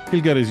matters.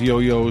 He'll get his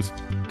yo-yos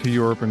to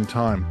Europe in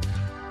time.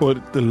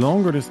 But the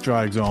longer this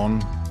drags on,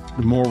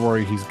 the more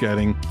worry he's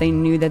getting. They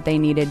knew that they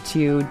needed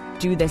to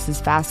do this as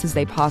fast as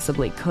they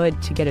possibly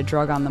could to get a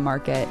drug on the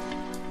market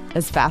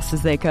as fast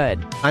as they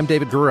could. I'm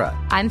David Gura.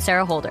 I'm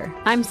Sarah Holder.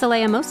 I'm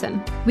Saleha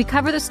Mohsen. We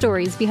cover the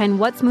stories behind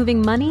what's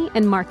moving money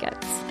and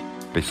markets.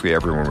 Basically,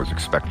 everyone was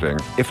expecting,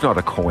 if not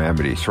a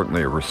calamity,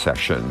 certainly a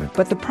recession.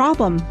 But the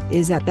problem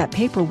is that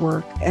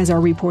paperwork, as our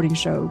reporting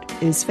showed,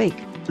 is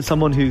fake. As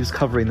someone who's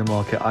covering the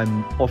market,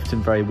 I'm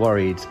often very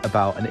worried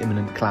about an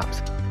imminent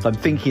collapse. So I'm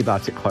thinking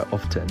about it quite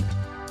often.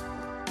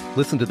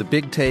 Listen to The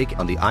Big Take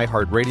on the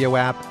iHeartRadio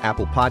app,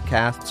 Apple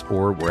Podcasts,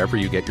 or wherever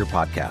you get your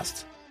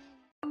podcasts.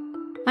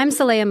 I'm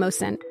Saleha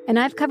Mohsen, and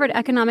I've covered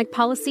economic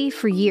policy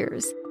for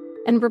years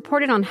and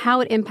reported on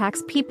how it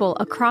impacts people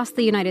across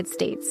the United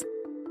States.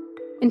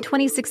 In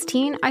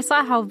 2016, I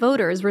saw how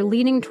voters were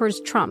leaning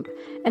towards Trump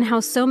and how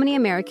so many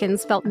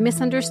Americans felt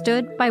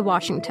misunderstood by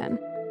Washington.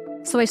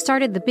 So I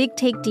started the Big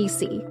Take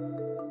DC.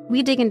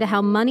 We dig into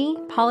how money,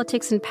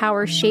 politics, and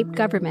power shape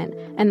government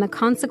and the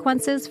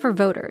consequences for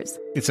voters.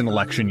 It's an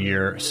election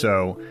year,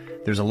 so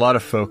there's a lot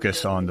of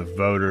focus on the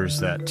voters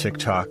that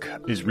TikTok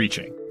is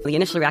reaching. The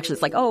initial reaction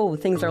is like, oh,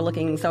 things are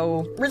looking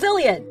so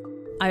resilient.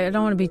 I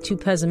don't want to be too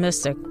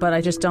pessimistic, but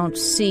I just don't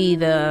see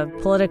the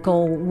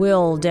political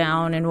will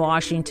down in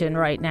Washington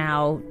right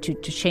now to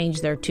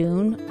change their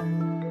tune.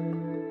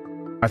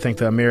 I think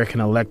the American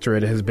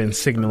electorate has been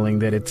signaling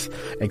that it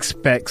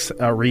expects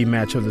a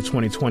rematch of the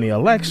 2020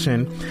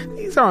 election.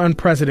 These are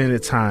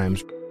unprecedented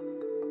times.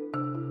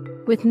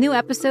 With new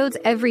episodes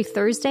every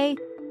Thursday,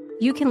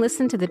 you can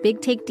listen to the Big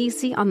Take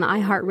DC on the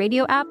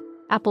iHeartRadio app,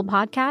 Apple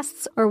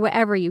Podcasts, or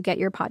wherever you get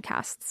your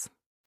podcasts.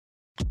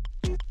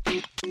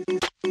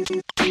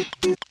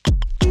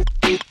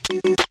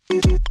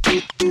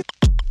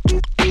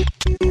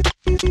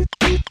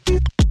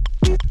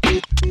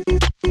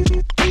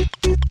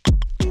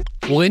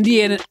 Well,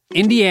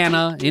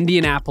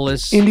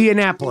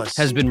 Indianapolis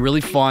has been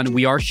really fun.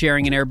 We are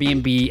sharing an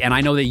Airbnb, and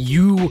I know that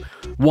you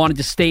wanted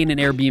to stay in an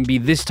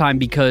Airbnb this time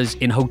because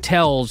in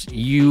hotels,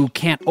 you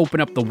can't open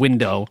up the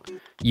window.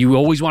 You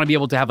always want to be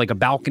able to have like a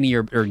balcony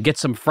or get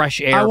some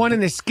fresh air. I want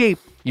an escape.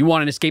 You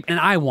want an escape, and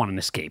I want an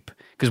escape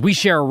because we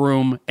share a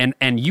room,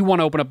 and you want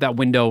to open up that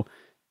window.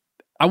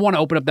 I want to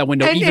open up that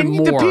window even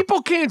more. The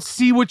people can't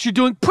see what you're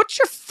doing. Put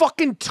your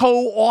fucking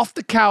toe off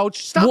the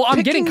couch. Stop. Well,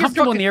 I'm getting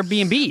comfortable in the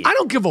Airbnb. I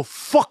don't give a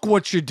fuck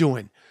what you're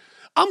doing.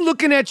 I'm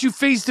looking at you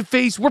face to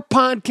face. We're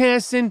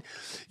podcasting.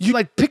 You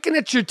like picking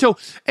at your toe,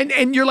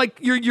 and you're like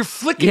you're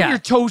flicking your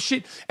toe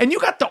shit, and you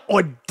got the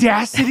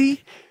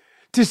audacity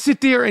to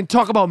sit there and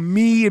talk about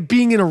me and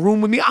being in a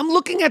room with me. I'm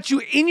looking at you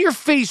in your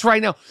face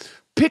right now,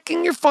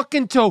 picking your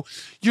fucking toe.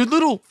 Your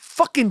little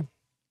fucking.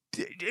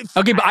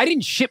 Okay, but I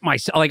didn't shit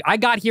myself. Like, I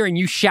got here and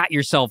you shat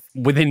yourself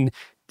within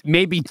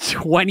maybe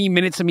 20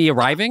 minutes of me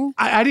arriving.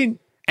 I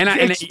didn't.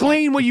 And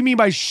explain what you mean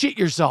by shit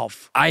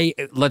yourself.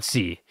 Let's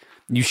see.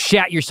 You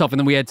shat yourself, and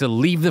then we had to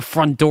leave the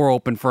front door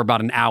open for about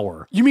an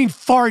hour. You mean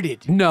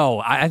farted?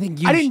 No, I think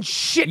you... I didn't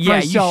shit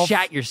myself. Yeah,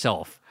 you shat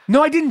yourself.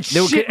 No, I didn't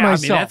shit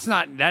myself.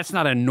 I mean, that's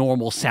not a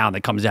normal sound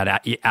that comes out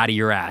of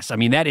your ass. I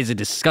mean, that is a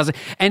disgusting...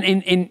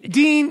 And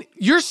Dean,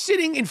 you're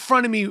sitting in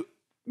front of me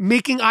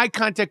making eye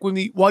contact with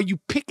me while you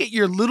pick at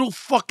your little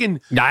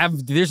fucking...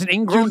 There's an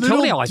ingrown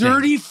toenail, I think.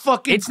 Dirty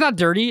fucking... It's not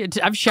dirty.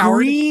 I've showered.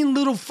 Green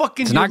little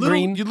fucking... It's not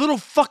green. Your little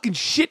fucking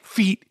shit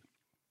feet.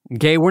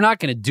 Okay, we're not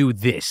going to do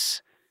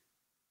this.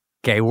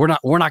 Okay, we're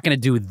not going to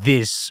do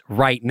this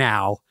right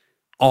now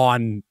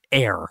on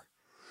air.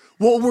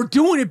 Well, we're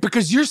doing it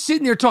because you're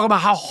sitting there talking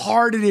about how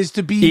hard it is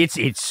to be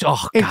in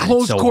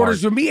close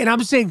quarters with me. And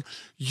I'm saying,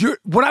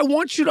 what I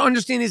want you to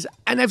understand is,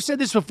 and I've said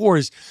this before,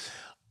 is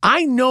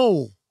I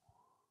know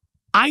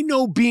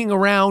being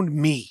around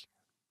me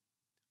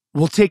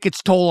will take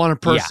its toll on a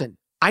person.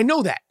 Yeah. I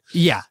know that.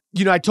 Yeah.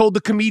 You know, I told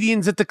the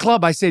comedians at the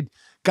club, I said,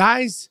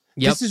 guys,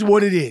 this is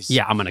what it is.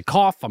 Yeah, I'm going to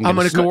cough. I'm going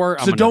to snore.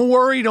 Don't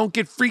worry. Don't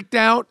get freaked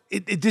out.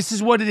 This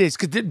is what it is.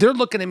 Because they're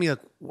looking at me like,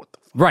 what the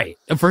fuck? Right.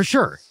 For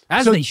sure.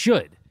 They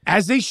should.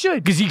 As they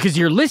should. Because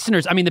your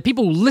listeners, I mean, the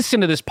people who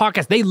listen to this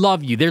podcast, they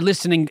love you. They're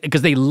listening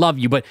because they love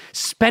you. But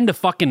spend a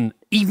fucking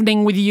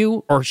evening with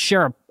you or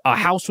share a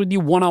house with you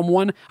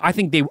one-on-one. I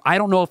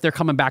don't know if they're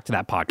coming back to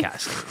that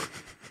podcast.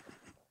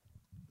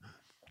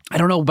 I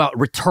don't know about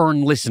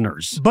return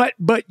listeners.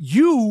 But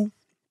you,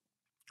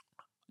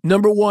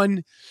 number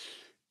one,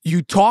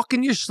 you talk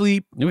in your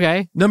sleep.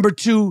 Okay. Number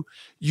two,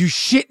 you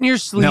shit in your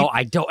sleep. No,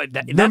 I don't.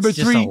 Number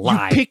just three, a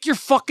lie. you pick your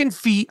fucking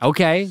feet.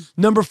 Okay.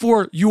 Number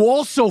four, you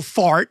also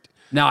fart.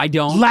 No, I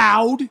don't.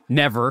 Loud.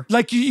 Never.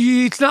 Like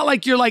it's not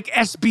like you're like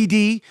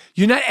SBD.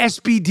 You're not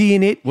SBD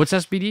in it. What's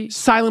SBD?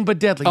 Silent but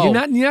deadly. Oh.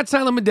 You're not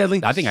silent but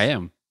deadly. I think I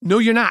am. No,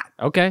 you're not.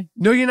 Okay.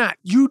 No, you're not.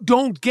 You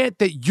don't get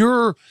that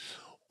you're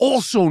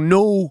also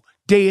no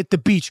day at the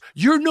beach.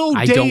 You're no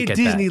day at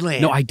Disneyland.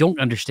 That. No, I don't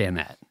understand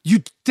that.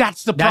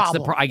 That's the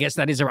problem. I guess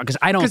that is because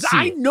I don't see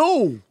I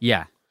know.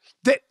 Yeah.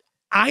 That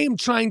I am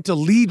trying to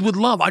lead with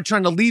love. I'm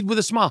trying to lead with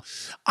a smile.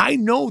 I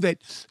know that,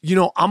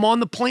 I'm on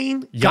the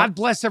plane. Yep. God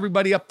bless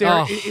everybody up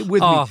there with me.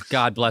 Oh,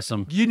 God bless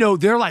them.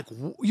 They're like,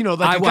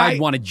 I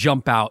want to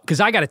jump out because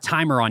I got a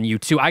timer on you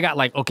too. I got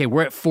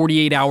we're at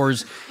 48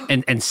 hours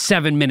and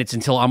 7 minutes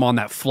until I'm on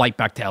that flight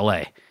back to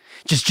LA.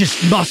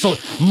 Just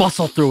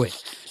muscle through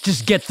it.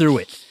 Just get through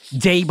it.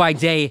 Day by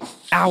day,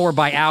 hour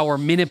by hour,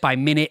 minute by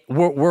minute,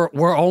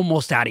 we're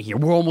almost out of here.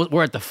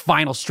 We're at the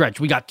final stretch.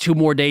 We got 2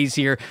 more days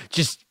here.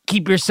 Just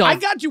keep yourself. I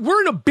got you.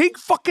 We're in a big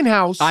fucking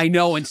house. I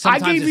know, and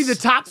sometimes I gave you the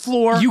top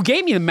floor. You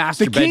gave me the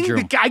master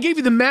bedroom. I gave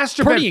you the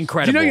master bedroom. Pretty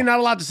incredible. You're not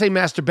allowed to say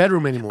master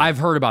bedroom anymore. I've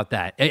heard about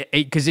that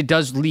because it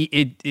does lead.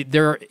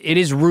 It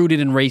is rooted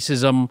in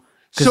racism.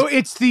 So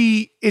it's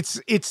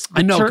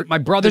I know. My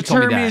brother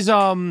told me that. The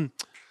term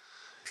is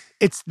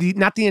it's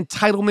not the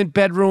entitlement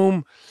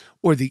bedroom.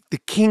 Or the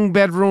king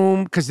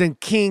bedroom, because then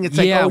king, it's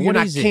like, you're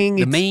not king.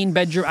 The main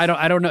bedroom,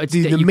 I don't know. It's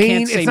the you main.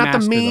 Can't say it's not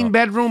master, the main though.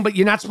 bedroom, but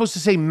you're not supposed to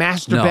say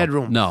master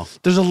bedroom. No,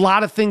 there's a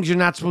lot of things you're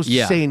not supposed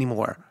to say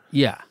anymore.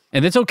 Yeah,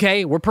 and it's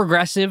okay. We're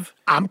progressive.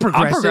 I'm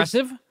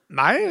progressive.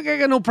 I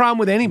got no problem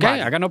with anybody.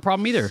 Okay, I got no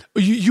problem either.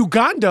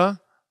 Uganda,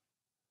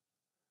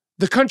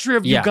 the country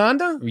of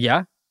Uganda.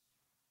 Yeah.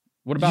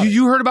 What about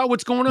you? Heard about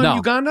what's going on in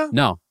Uganda?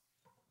 No.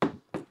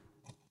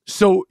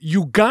 So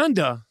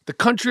Uganda, the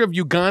country of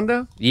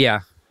Uganda.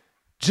 Yeah.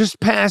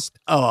 Just passed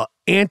a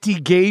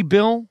anti-gay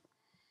bill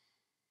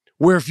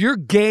where if you're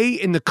gay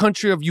in the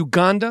country of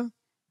Uganda,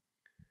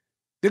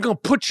 they're going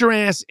to put your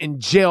ass in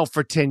jail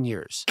for 10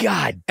 years.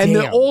 God damn. And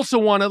they also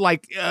want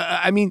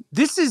to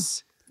this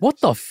is... What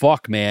the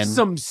fuck, man?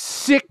 Some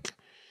sick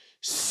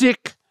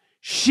shit.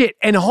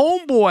 And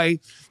homeboy,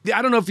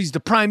 I don't know if he's the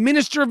prime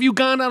minister of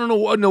Uganda. I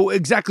don't know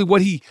exactly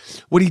what he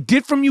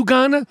did from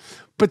Uganda,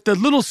 but the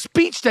little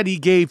speech that he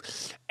gave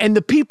and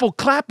the people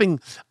clapping,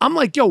 I'm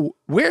like, yo,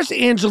 where's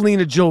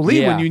Angelina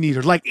Jolie when you need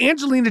her? Like,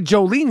 Angelina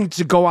Jolie needs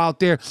to go out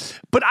there,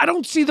 but I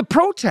don't see the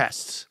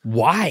protests.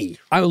 Why?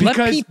 Let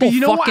people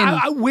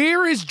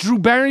where is Drew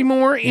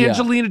Barrymore,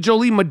 Angelina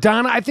Jolie,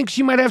 Madonna? I think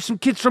she might have some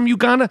kids from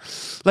Uganda.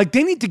 Like,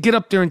 they need to get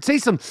up there and say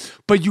something.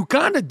 But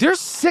Uganda, they're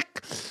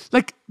sick.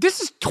 Like, this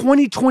is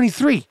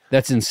 2023.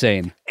 That's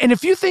insane. And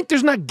if you think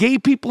there's not gay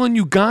people in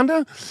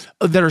Uganda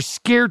that are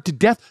scared to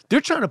death,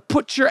 they're trying to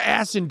put your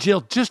ass in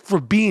jail just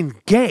for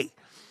being gay.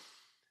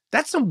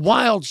 That's some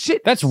wild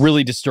shit. That's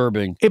really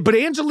disturbing. But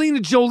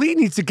Angelina Jolie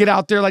needs to get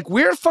out there. Like,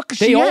 where the fuck is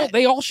she at?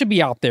 They all should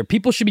be out there.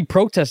 People should be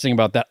protesting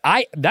about that.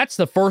 That's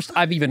the first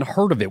I've even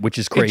heard of it, which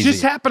is crazy. It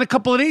just happened a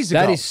couple of days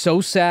ago. That is so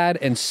sad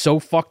and so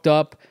fucked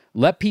up.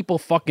 Let people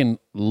fucking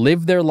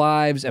live their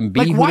lives and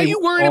be why are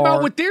you worrying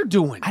about what they're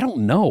doing? I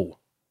don't know.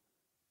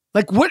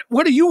 Like, what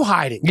are you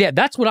hiding? Yeah,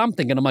 that's what I'm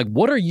thinking. I'm like,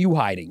 what are you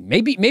hiding?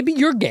 Maybe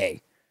you're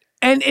gay.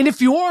 And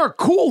if you are,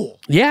 cool.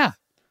 Yeah.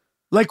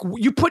 Like,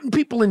 you putting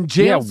people in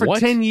jail for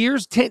 10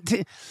 years?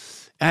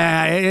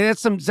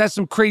 That's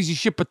some crazy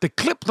shit. But the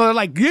clip, they're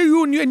like,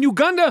 you in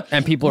Uganda.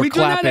 And people are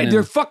clapping.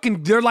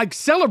 They're like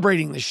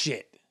celebrating the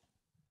shit.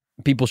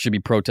 People should be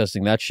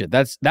protesting that shit.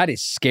 That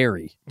is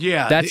scary.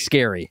 Yeah. That's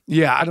scary.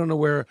 Yeah, I don't know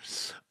where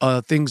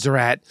things are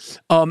at.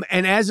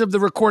 And as of the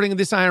recording of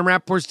this I Am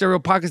Rappaport Stereo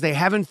podcast, they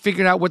haven't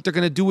figured out what they're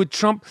going to do with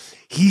Trump.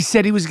 He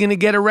said he was going to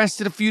get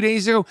arrested a few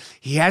days ago.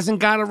 He hasn't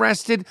got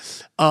arrested.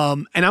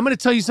 And I'm going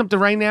to tell you something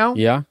right now.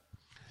 Yeah.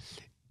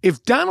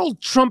 If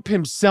Donald Trump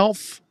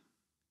himself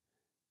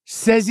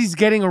says he's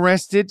getting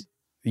arrested,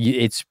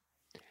 and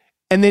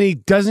then he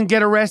doesn't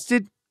get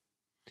arrested,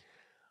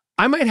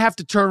 I might have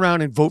to turn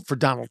around and vote for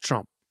Donald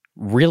Trump.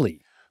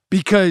 Really?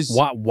 Because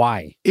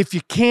why? If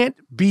you can't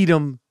beat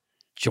him,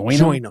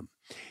 join him.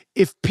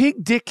 If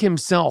Pig Dick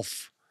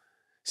himself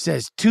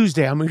says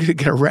Tuesday I'm going to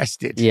get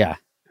arrested, yeah,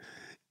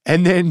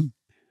 and then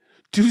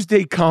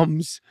Tuesday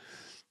comes,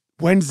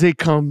 Wednesday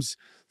comes,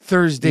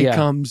 Thursday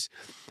comes,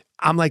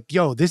 I'm like,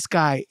 yo, this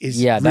guy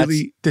is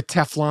really the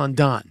Teflon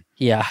Don.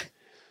 Yeah.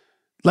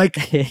 Like,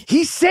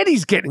 he said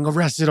he's getting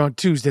arrested on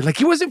Tuesday. Like,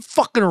 he wasn't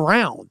fucking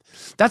around.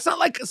 That's not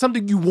like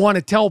something you want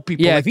to tell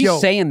people. Yeah, like, if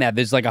he's saying that,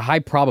 there's like a high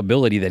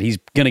probability that he's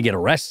going to get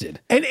arrested.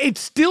 And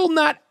it's still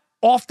not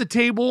off the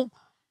table.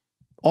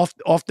 Off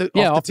the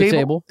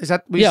table. Is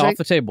that what you say? Yeah, off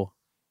the table.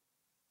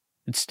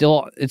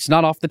 It's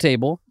not off the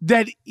table.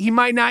 That he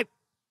might not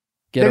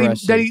get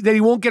arrested. That he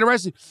won't get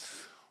arrested.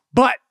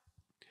 But,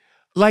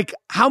 like,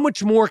 how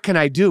much more can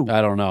I do?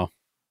 I don't know.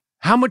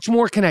 How much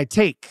more can I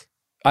take?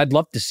 I'd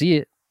love to see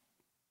it.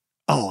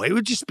 Oh, it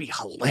would just be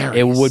hilarious.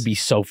 It would be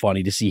so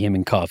funny to see him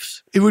in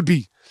cuffs. It would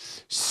be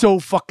so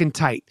fucking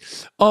tight.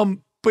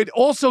 But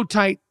also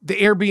tight, the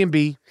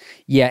Airbnb.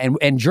 Yeah,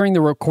 and during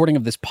the recording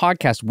of this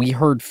podcast, we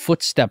heard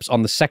footsteps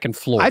on the second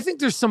floor. I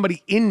think there's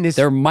somebody in this.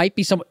 There might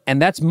be some, and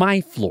that's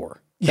my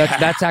floor.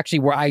 That's actually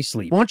where I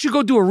sleep. Why don't you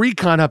go do a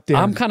recon up there?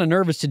 I'm kind of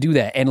nervous to do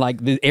that. And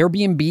like the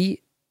Airbnb,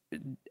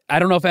 I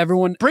don't know if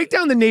everyone... Break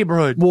down the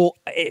neighborhood. Well,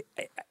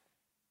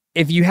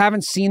 if you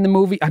haven't seen the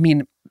movie, I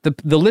mean,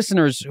 the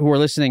listeners who are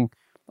listening,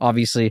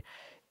 obviously,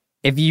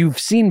 if you've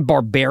seen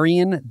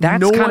Barbarian,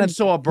 that's kind of...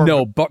 saw Barbarian.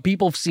 No, but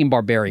people have seen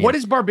Barbarian. What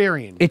is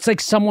Barbarian? It's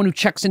like someone who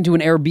checks into an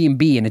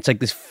Airbnb and it's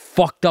like this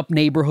fucked up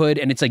neighborhood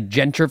and it's like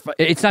gentrified.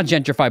 It's not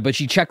gentrified, but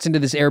she checks into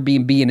this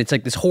Airbnb and it's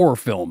like this horror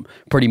film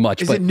pretty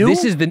much. Is but it new?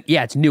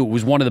 It's new. It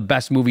was one of the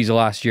best movies of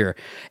last year.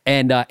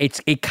 And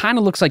it kind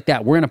of looks like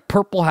that. We're in a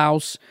purple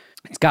house.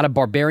 It's got a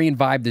Barbarian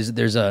vibe.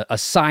 There's a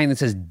sign that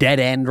says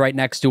dead end right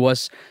next to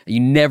us. You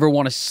never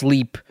want to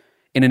sleep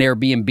in an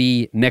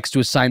Airbnb next to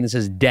a sign that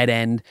says dead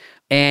end.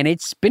 And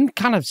it's been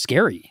kind of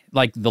scary.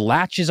 Like the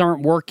latches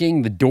aren't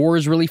working. The door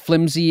is really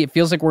flimsy. It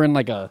feels like we're in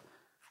like a...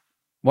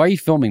 Why are you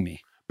filming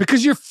me?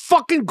 Because you're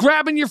fucking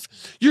grabbing you're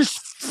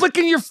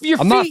flicking your feet.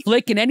 I'm not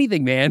flicking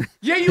anything, man.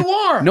 Yeah, you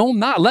are. No, I'm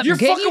not. You're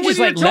fucking with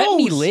your toes. Let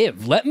me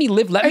live. Let me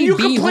live. Let me be who I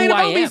am. And you complain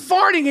about me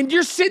farting and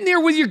you're sitting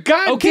there with your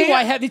goddamn... Okay,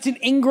 well, it's an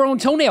ingrown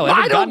toenail.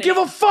 I don't give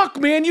a fuck,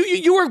 man.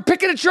 You were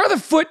picking at your other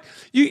foot.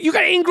 You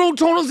got ingrown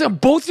toenails on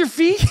both your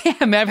feet?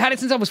 Yeah, man. I've had it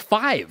since I was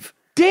 5.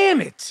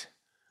 Damn it.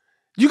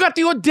 You got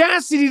the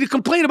audacity to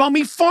complain about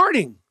me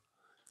farting.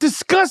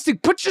 Disgusting.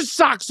 Put your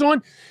socks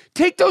on.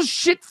 Take those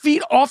shit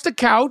feet off the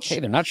couch. Hey,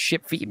 they're not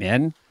shit feet,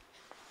 man.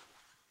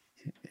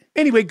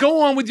 Anyway,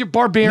 go on with your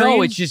Barbarian.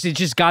 No, it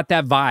just got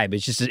that vibe.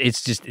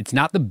 It's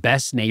not the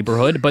best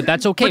neighborhood, but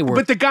that's okay.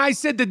 But the guy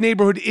said the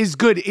neighborhood is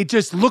good. It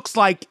just looks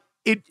like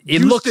it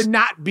used to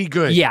not be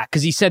good. Yeah,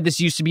 because he said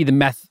this used to be the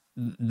meth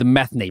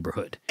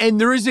neighborhood.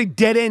 And there is a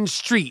dead end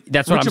street.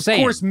 That's what I'm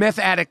saying. Of course, meth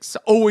addicts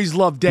always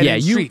love dead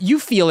end street. You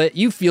feel it.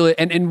 You feel it.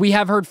 And we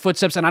have heard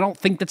footsteps, and I don't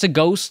think that's a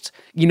ghost.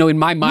 You know, in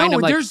my mind,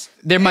 I'm like,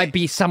 there might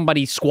be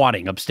somebody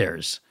squatting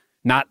upstairs.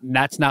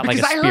 That's not like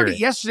a spirit. Because I heard it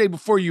yesterday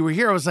before you were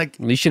here. I was like...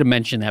 You should have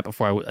mentioned that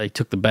before I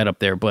took the bed up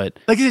there, but...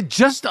 Like, is it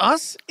just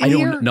us in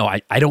here? I don't know.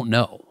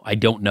 I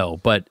don't know,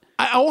 but...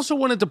 I also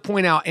wanted to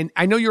point out, and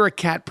I know you're a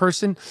cat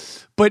person,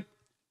 but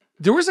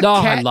there was a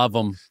cat... I love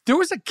them. There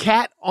was a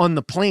cat on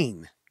the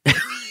plane.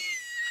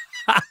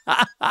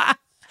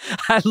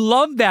 I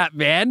love that,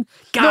 man.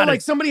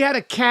 Like somebody had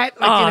a cat.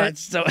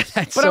 That's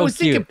but so I was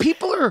cute. thinking,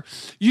 people are,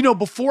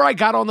 before I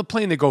got on the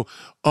plane, they go,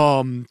 to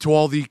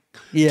all the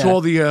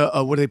what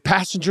are they,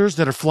 passengers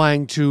that are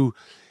flying to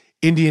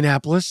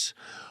Indianapolis.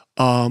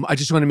 I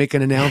just want to make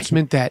an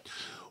announcement that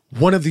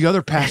one of the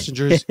other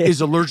passengers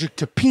is allergic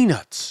to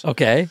peanuts.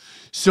 Okay.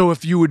 So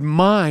if you would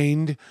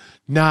mind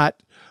not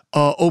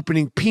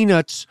opening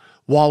peanuts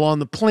while on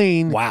the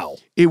plane, wow,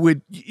 it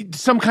would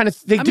some kind of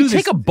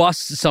take a bus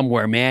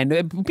somewhere,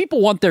 man.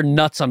 People want their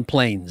nuts on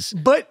planes.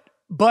 But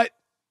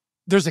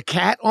there's a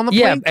cat on the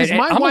plane.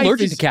 Yeah, I'm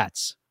allergic to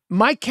cats.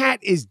 My cat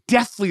is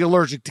deathly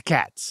allergic to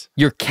cats.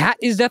 Your cat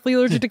is deathly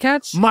allergic to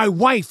cats? My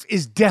wife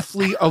is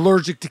deathly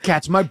allergic to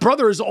cats. My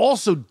brother is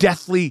also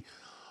deathly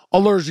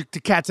allergic to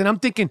cats. And I'm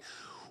thinking,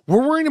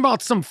 we're worrying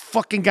about some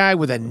fucking guy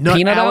with a nut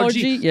peanut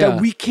allergy that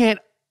we can't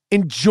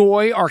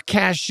enjoy our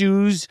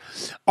cashews,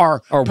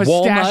 our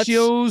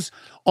pistachios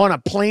on a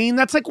plane.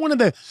 That's like one of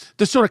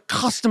the sort of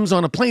customs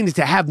on a plane is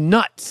to have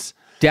nuts.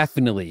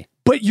 Definitely.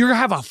 But you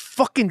have a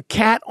fucking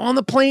cat on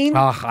the plane?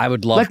 Oh, I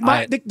would love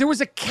like there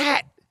was a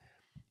cat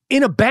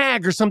in a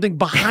bag or something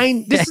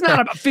behind. This is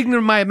not a figment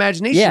of my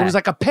imagination. Yeah. It was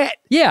like a pet.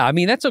 Yeah, I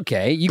mean, that's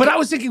okay. But I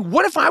was thinking,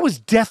 what if I was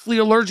deathly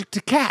allergic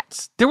to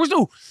cats? There was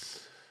no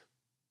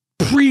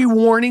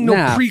pre-warning, no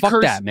precursor.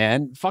 Fuck that,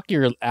 man. Fuck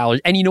your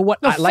allergy. And you know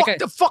what? No,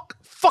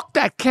 fuck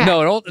that cat.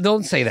 No,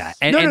 don't say that.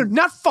 No,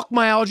 not fuck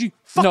my allergy.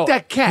 Fuck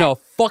that cat. No,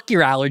 fuck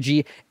your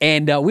allergy.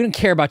 And we don't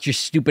care about your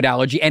stupid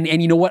allergy. And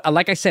you know what?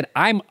 Like I said,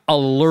 I'm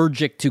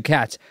allergic to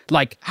cats.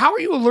 Like, how are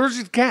you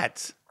allergic to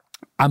cats?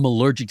 I'm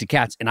allergic to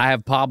cats, and I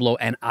have Pablo,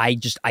 and I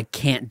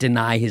can't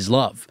deny his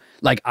love.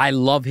 Like, I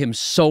love him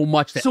so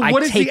much that I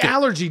what does take the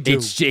allergy do?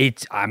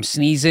 It's I'm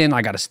sneezing,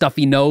 I got a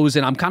stuffy nose,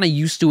 and I'm kind of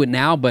used to it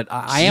now, but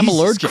I am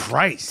allergic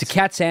to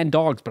cats and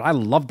dogs, but I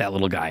love that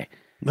little guy.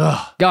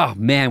 Ugh. Oh,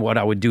 man, what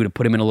I would do to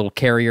put him in a little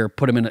carrier,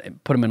 put him in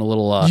a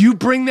little... You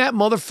bring that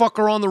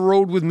motherfucker on the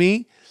road with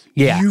me,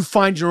 you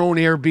find your own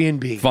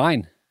Airbnb.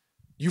 Fine.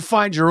 You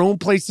find your own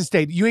place to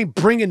stay. You ain't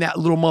bringing that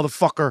little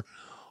motherfucker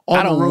on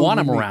I the don't road want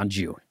with him me. around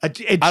you. I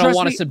don't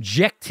want to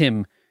subject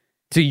him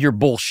to your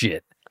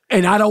bullshit.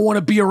 And I don't want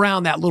to be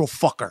around that little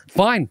fucker.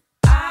 Fine.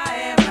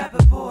 I Am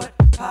Rappaport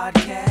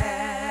Podcast.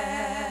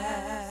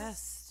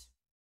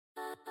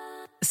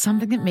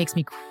 Something that makes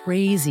me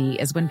crazy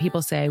is when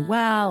people say,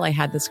 well, I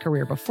had this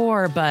career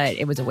before, but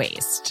it was a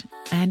waste.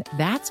 And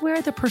that's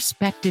where the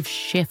perspective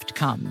shift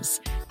comes,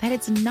 that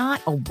it's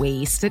not a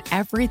waste, that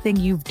everything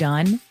you've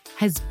done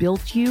has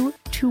built you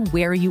to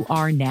where you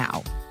are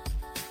now.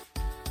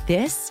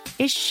 This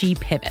is She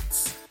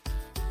Pivots,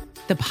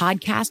 the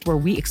podcast where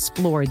we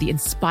explore the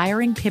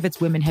inspiring pivots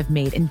women have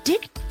made and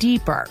dig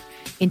deeper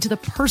into the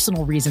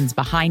personal reasons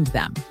behind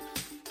them.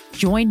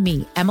 Join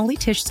me, Emily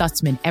Tish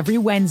Sussman, every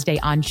Wednesday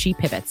on She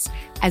Pivots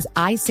as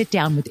I sit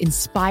down with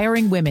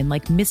inspiring women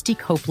like Misty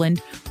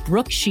Copeland,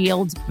 Brooke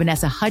Shields,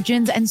 Vanessa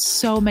Hudgens, and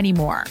so many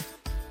more.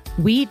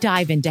 We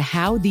dive into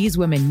how these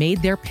women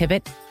made their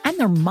pivot and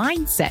their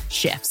mindset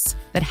shifts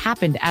that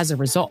happened as a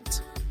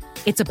result.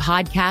 It's a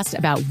podcast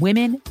about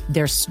women,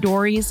 their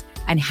stories,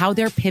 and how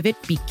their pivot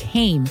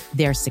became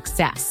their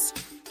success.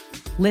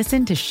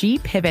 Listen to She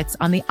Pivots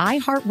on the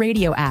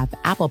iHeartRadio app,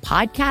 Apple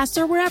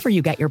Podcasts, or wherever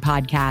you get your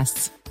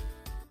podcasts.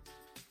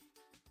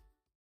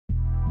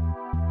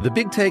 The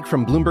Big Take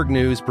from Bloomberg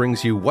News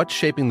brings you what's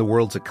shaping the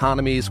world's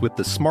economies with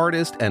the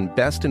smartest and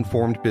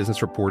best-informed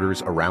business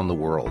reporters around the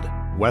world.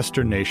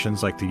 Western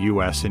nations like the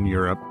U.S. and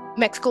Europe.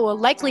 Mexico will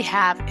likely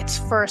have its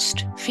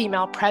first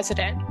female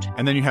president.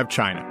 And then you have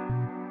China.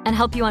 And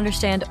help you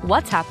understand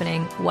what's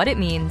happening, what it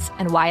means,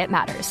 and why it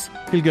matters.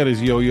 He'll get his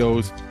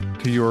yo-yos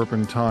to Europe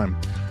in time.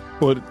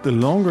 But the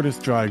longer this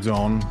drags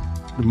on,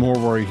 the more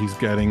worry he's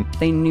getting.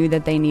 They knew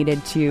that they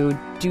needed to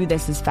do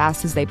this as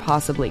fast as they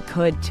possibly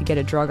could to get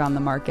a drug on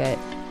the market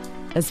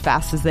as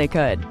fast as they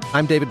could.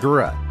 I'm David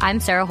Gura. I'm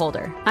Sarah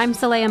Holder. I'm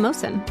Saleha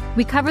Mohsen.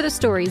 We cover the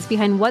stories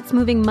behind what's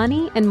moving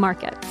money and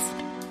markets.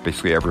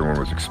 Basically, everyone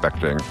was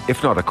expecting,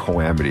 if not a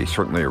calamity,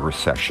 certainly a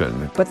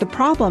recession. But the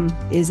problem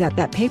is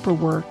that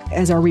paperwork,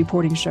 as our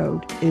reporting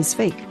showed, is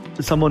fake.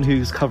 As someone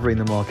who's covering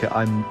the market,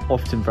 I'm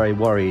often very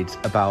worried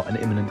about an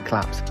imminent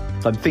collapse.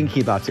 I'm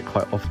thinking about it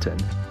quite often.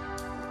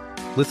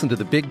 Listen to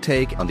The Big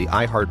Take on the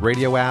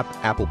iHeartRadio app,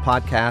 Apple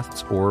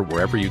Podcasts, or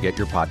wherever you get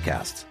your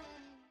podcasts.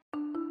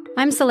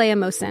 I'm Saleha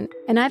Mohsen,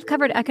 and I've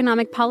covered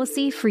economic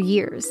policy for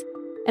years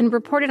and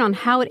reported on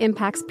how it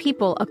impacts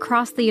people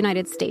across the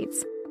United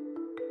States.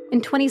 In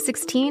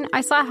 2016,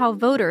 I saw how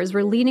voters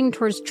were leaning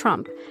towards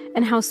Trump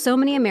and how so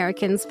many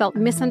Americans felt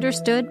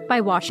misunderstood by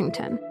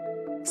Washington.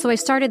 So I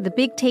started the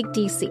Big Take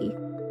DC.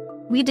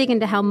 We dig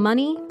into how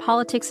money,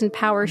 politics, and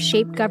power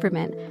shape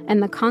government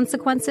and the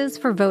consequences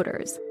for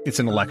voters. It's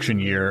an election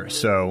year,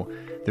 so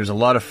there's a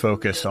lot of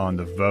focus on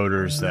the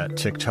voters that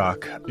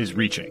TikTok is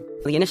reaching.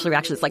 The initial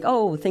reaction is like,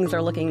 oh, things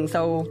are looking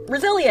so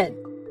resilient.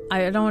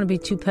 I don't want to be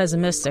too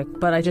pessimistic,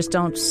 but I just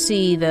don't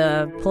see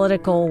the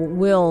political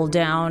will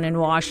down in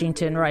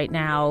Washington right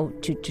now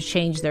to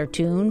change their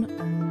tune.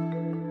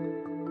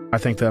 I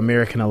think the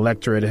American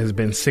electorate has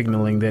been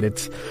signaling that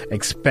it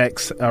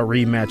expects a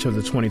rematch of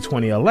the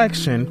 2020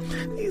 election.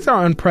 These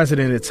are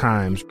unprecedented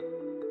times.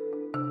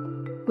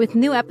 With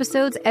new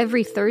episodes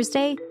every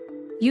Thursday,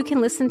 you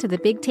can listen to the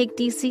Big Take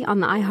DC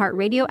on the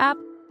iHeartRadio app,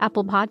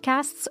 Apple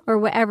Podcasts, or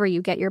wherever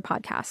you get your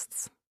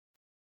podcasts.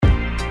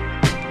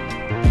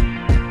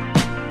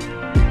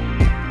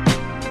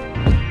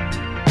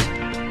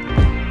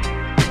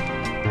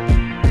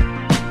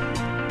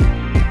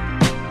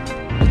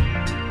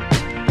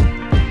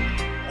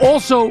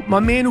 Also,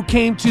 my man who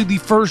came to the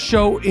first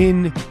show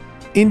in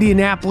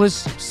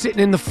Indianapolis,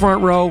 sitting in the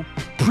front row,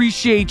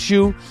 appreciate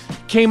you.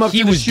 Came up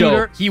to the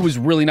shooter. Dope. He was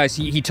really nice.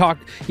 He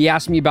talked. He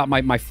asked me about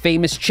my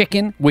famous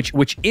chicken,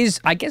 which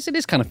is, I guess it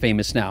is kind of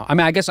famous now. I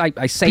mean, I guess I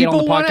say it on the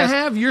podcast. People want to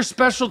have your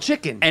special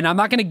chicken. And I'm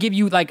not going to give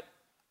you like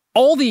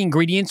all the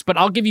ingredients, but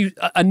I'll give you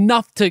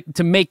enough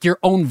to make your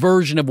own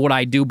version of what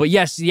I do. But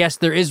yes,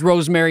 there is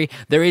rosemary,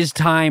 there is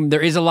thyme,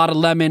 there is a lot of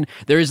lemon,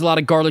 there is a lot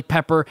of garlic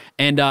pepper,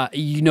 and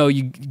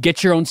you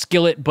get your own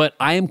skillet. But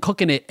I am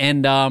cooking it,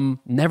 and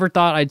never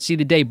thought I'd see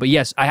the day. But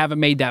yes, I haven't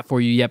made that for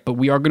you yet. But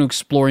we are going to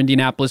explore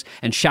Indianapolis,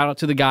 and shout out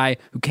to the guy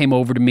who came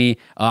over to me.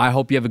 I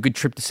hope you have a good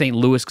trip to St.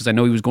 Louis, because I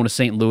know he was going to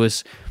St.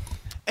 Louis.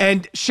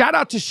 And shout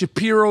out to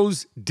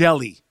Shapiro's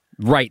Deli.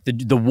 Right,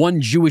 the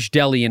one Jewish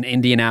deli in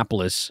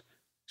Indianapolis.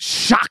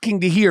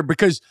 Shocking to hear,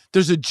 because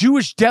there's a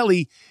Jewish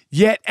deli,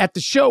 yet at the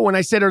show when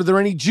I said, are there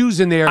any Jews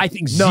in there? I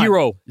think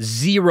none.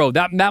 Zero.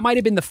 That might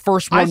have been the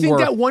first one. I think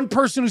that one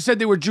person who said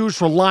they were Jewish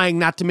were lying,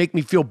 not to make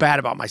me feel bad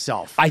about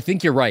myself. I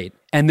think you're right.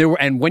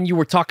 And when you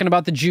were talking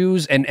about the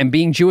Jews and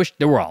being Jewish,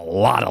 there were a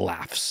lot of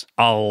laughs.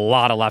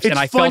 And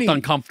I felt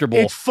uncomfortable.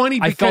 It's funny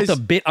because I felt a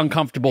bit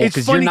uncomfortable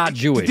because you're not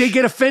Jewish. They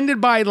get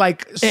offended by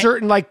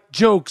certain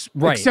jokes,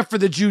 right, except for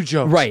the Jew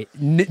jokes. Right.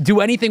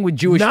 Do anything with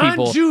Jewish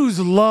people. Non-Jews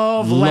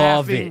love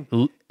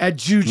laughing at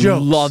Jew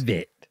jokes.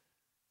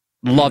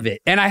 Love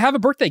it. And I have a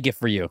birthday gift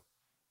for you.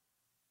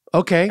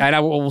 Okay. And I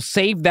will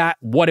save that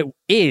what it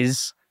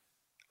is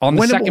on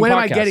the second podcast. When am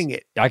I getting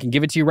it? I can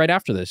give it to you right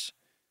after this.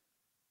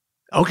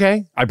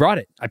 Okay. I brought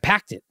it. I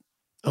packed it.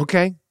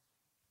 Okay.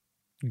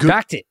 Good.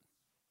 Packed it.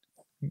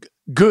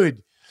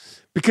 Good.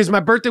 Because my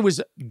birthday was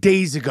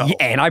days ago. Yeah,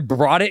 and I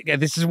brought it.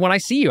 This is when I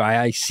see you.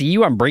 I see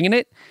you. I'm bringing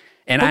it.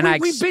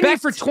 We've been here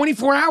for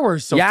 24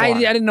 hours so far. I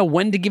didn't know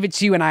when to give it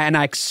to you, and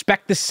I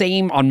expect the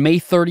same on May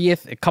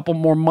 30th. A couple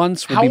more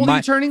months. How old are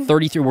you turning?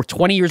 33. We're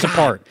 20 years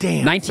apart.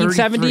 Damn,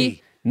 1970,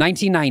 33.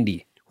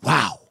 1990.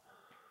 Wow.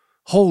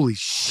 Holy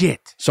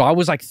shit. So I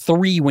was like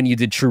 3 when you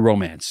did True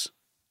Romance.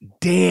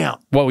 Damn.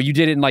 Well, you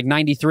did it in like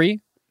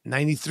 93?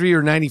 93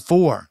 or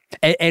 94.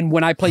 And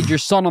when I played your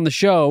son on the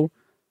show.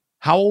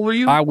 How old were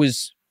you? I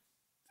was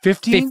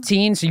 15?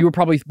 15, so you were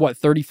probably,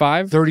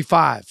 35?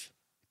 35.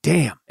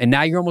 Damn. And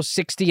now you're almost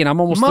 60, and I'm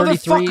almost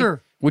 33.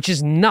 Motherfucker. Which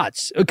is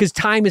nuts, because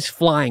time is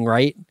flying,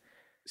 right?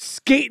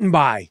 Skating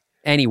by.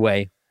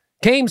 Anyway,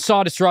 Came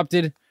Saw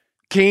Disrupted.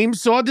 I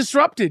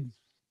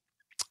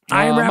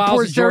am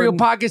Rapport Stereo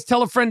Podcast.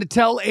 Tell a friend to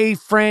tell a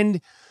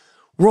friend.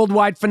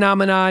 Worldwide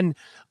phenomenon.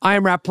 I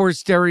am Rapport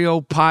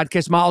Stereo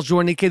Podcast. Miles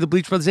Jordan, a.k.a. the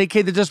Bleach Brothers,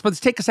 a.k.a. the Dust Brothers.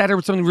 Take us out of here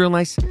with something real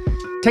nice.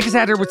 Take us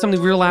out of here with something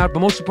real loud.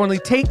 But most importantly,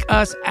 take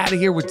us out of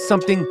here with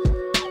something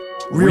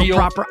real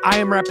proper. I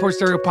am Rapport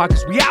Stereo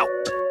Podcast. We out.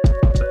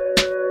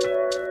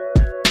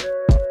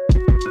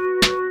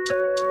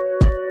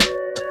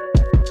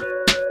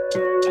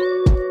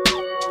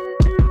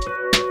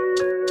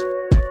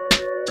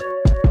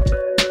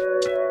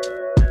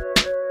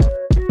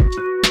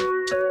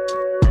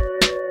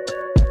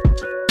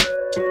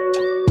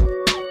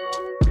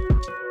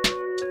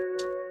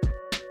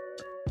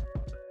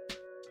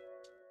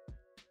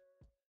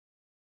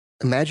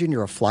 Imagine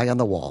you're a fly on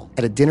the wall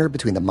at a dinner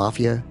between the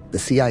mafia, the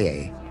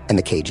CIA, and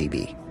the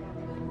KGB.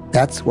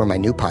 That's where my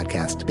new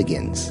podcast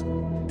begins.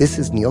 This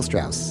is Neil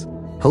Strauss,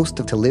 host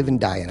of To Live and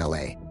Die in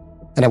LA,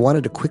 and I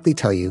wanted to quickly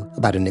tell you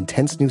about an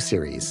intense new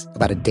series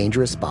about a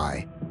dangerous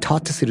spy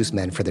taught to seduce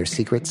men for their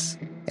secrets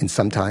and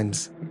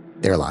sometimes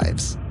their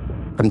lives.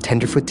 From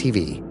Tenderfoot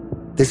TV,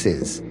 this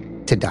is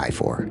To Die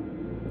For.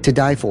 To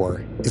Die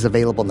For is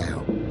available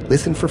now.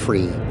 Listen for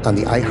free on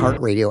the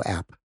iHeartRadio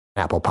app,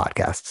 Apple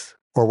Podcasts,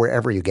 or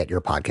wherever you get your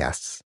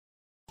podcasts.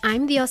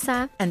 I'm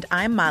Diosa. And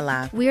I'm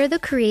Mala. We are the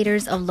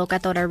creators of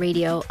Locatora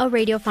Radio, a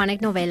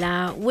radiophonic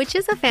novela, which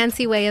is a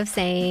fancy way of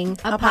saying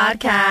a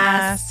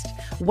podcast.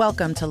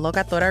 Welcome to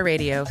Locatora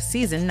Radio,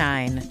 Season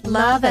 9.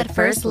 Love at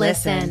first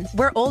listen.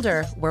 We're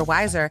older, we're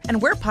wiser,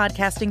 and we're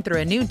podcasting through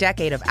a new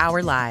decade of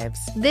our lives.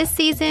 This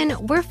season,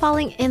 we're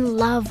falling in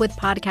love with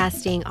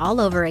podcasting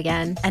all over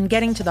again. And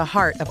getting to the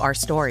heart of our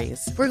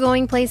stories. We're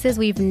going places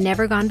we've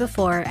never gone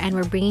before, and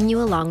we're bringing you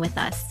along with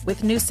us.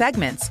 With new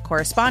segments,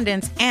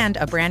 correspondence, and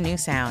a brand new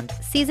sound.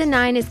 Season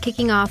 9 is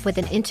kicking off with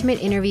an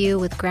intimate interview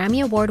with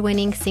Grammy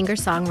Award-winning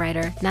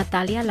singer-songwriter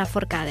Natalia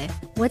Lafourcade.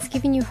 What's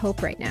giving you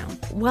hope right now?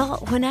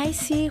 Well, when I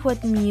see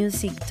what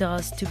music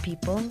does to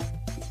people,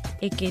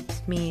 it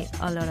gives me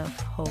a lot of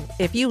hope.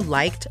 If you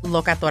liked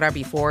Locatora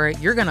before,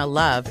 you're going to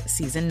love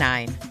Season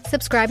 9.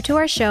 Subscribe to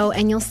our show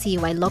and you'll see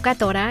why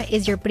Locatora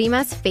is your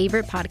prima's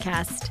favorite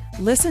podcast.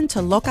 Listen to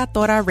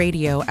Locatora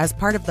Radio as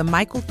part of the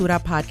My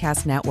Cultura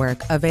Podcast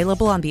Network,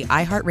 available on the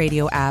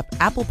iHeartRadio app,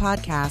 Apple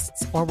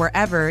Podcasts, or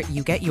wherever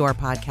you get your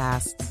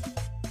podcasts.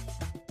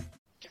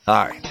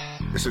 Hi,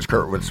 this is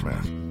Kurtwood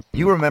Smith.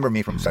 You remember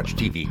me from such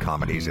TV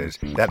comedies as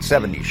That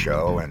 70s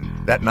Show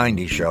and That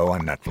 90s Show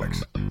on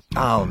Netflix.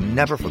 I'll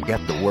never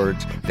forget the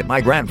words that my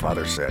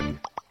grandfather said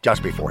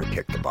just before he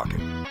kicked the bucket.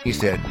 He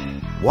said,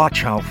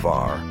 "Watch how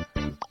far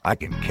I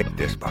can kick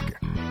this bucket."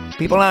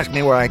 People ask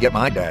me where I get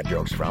my dad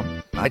jokes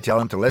from. I tell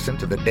them to listen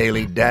to the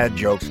Daily Dad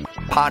Jokes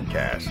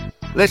podcast.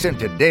 Listen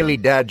to Daily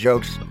Dad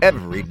Jokes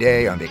every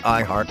day on the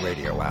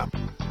iHeartRadio app,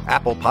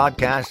 Apple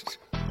Podcasts,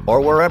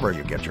 or wherever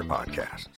you get your podcasts.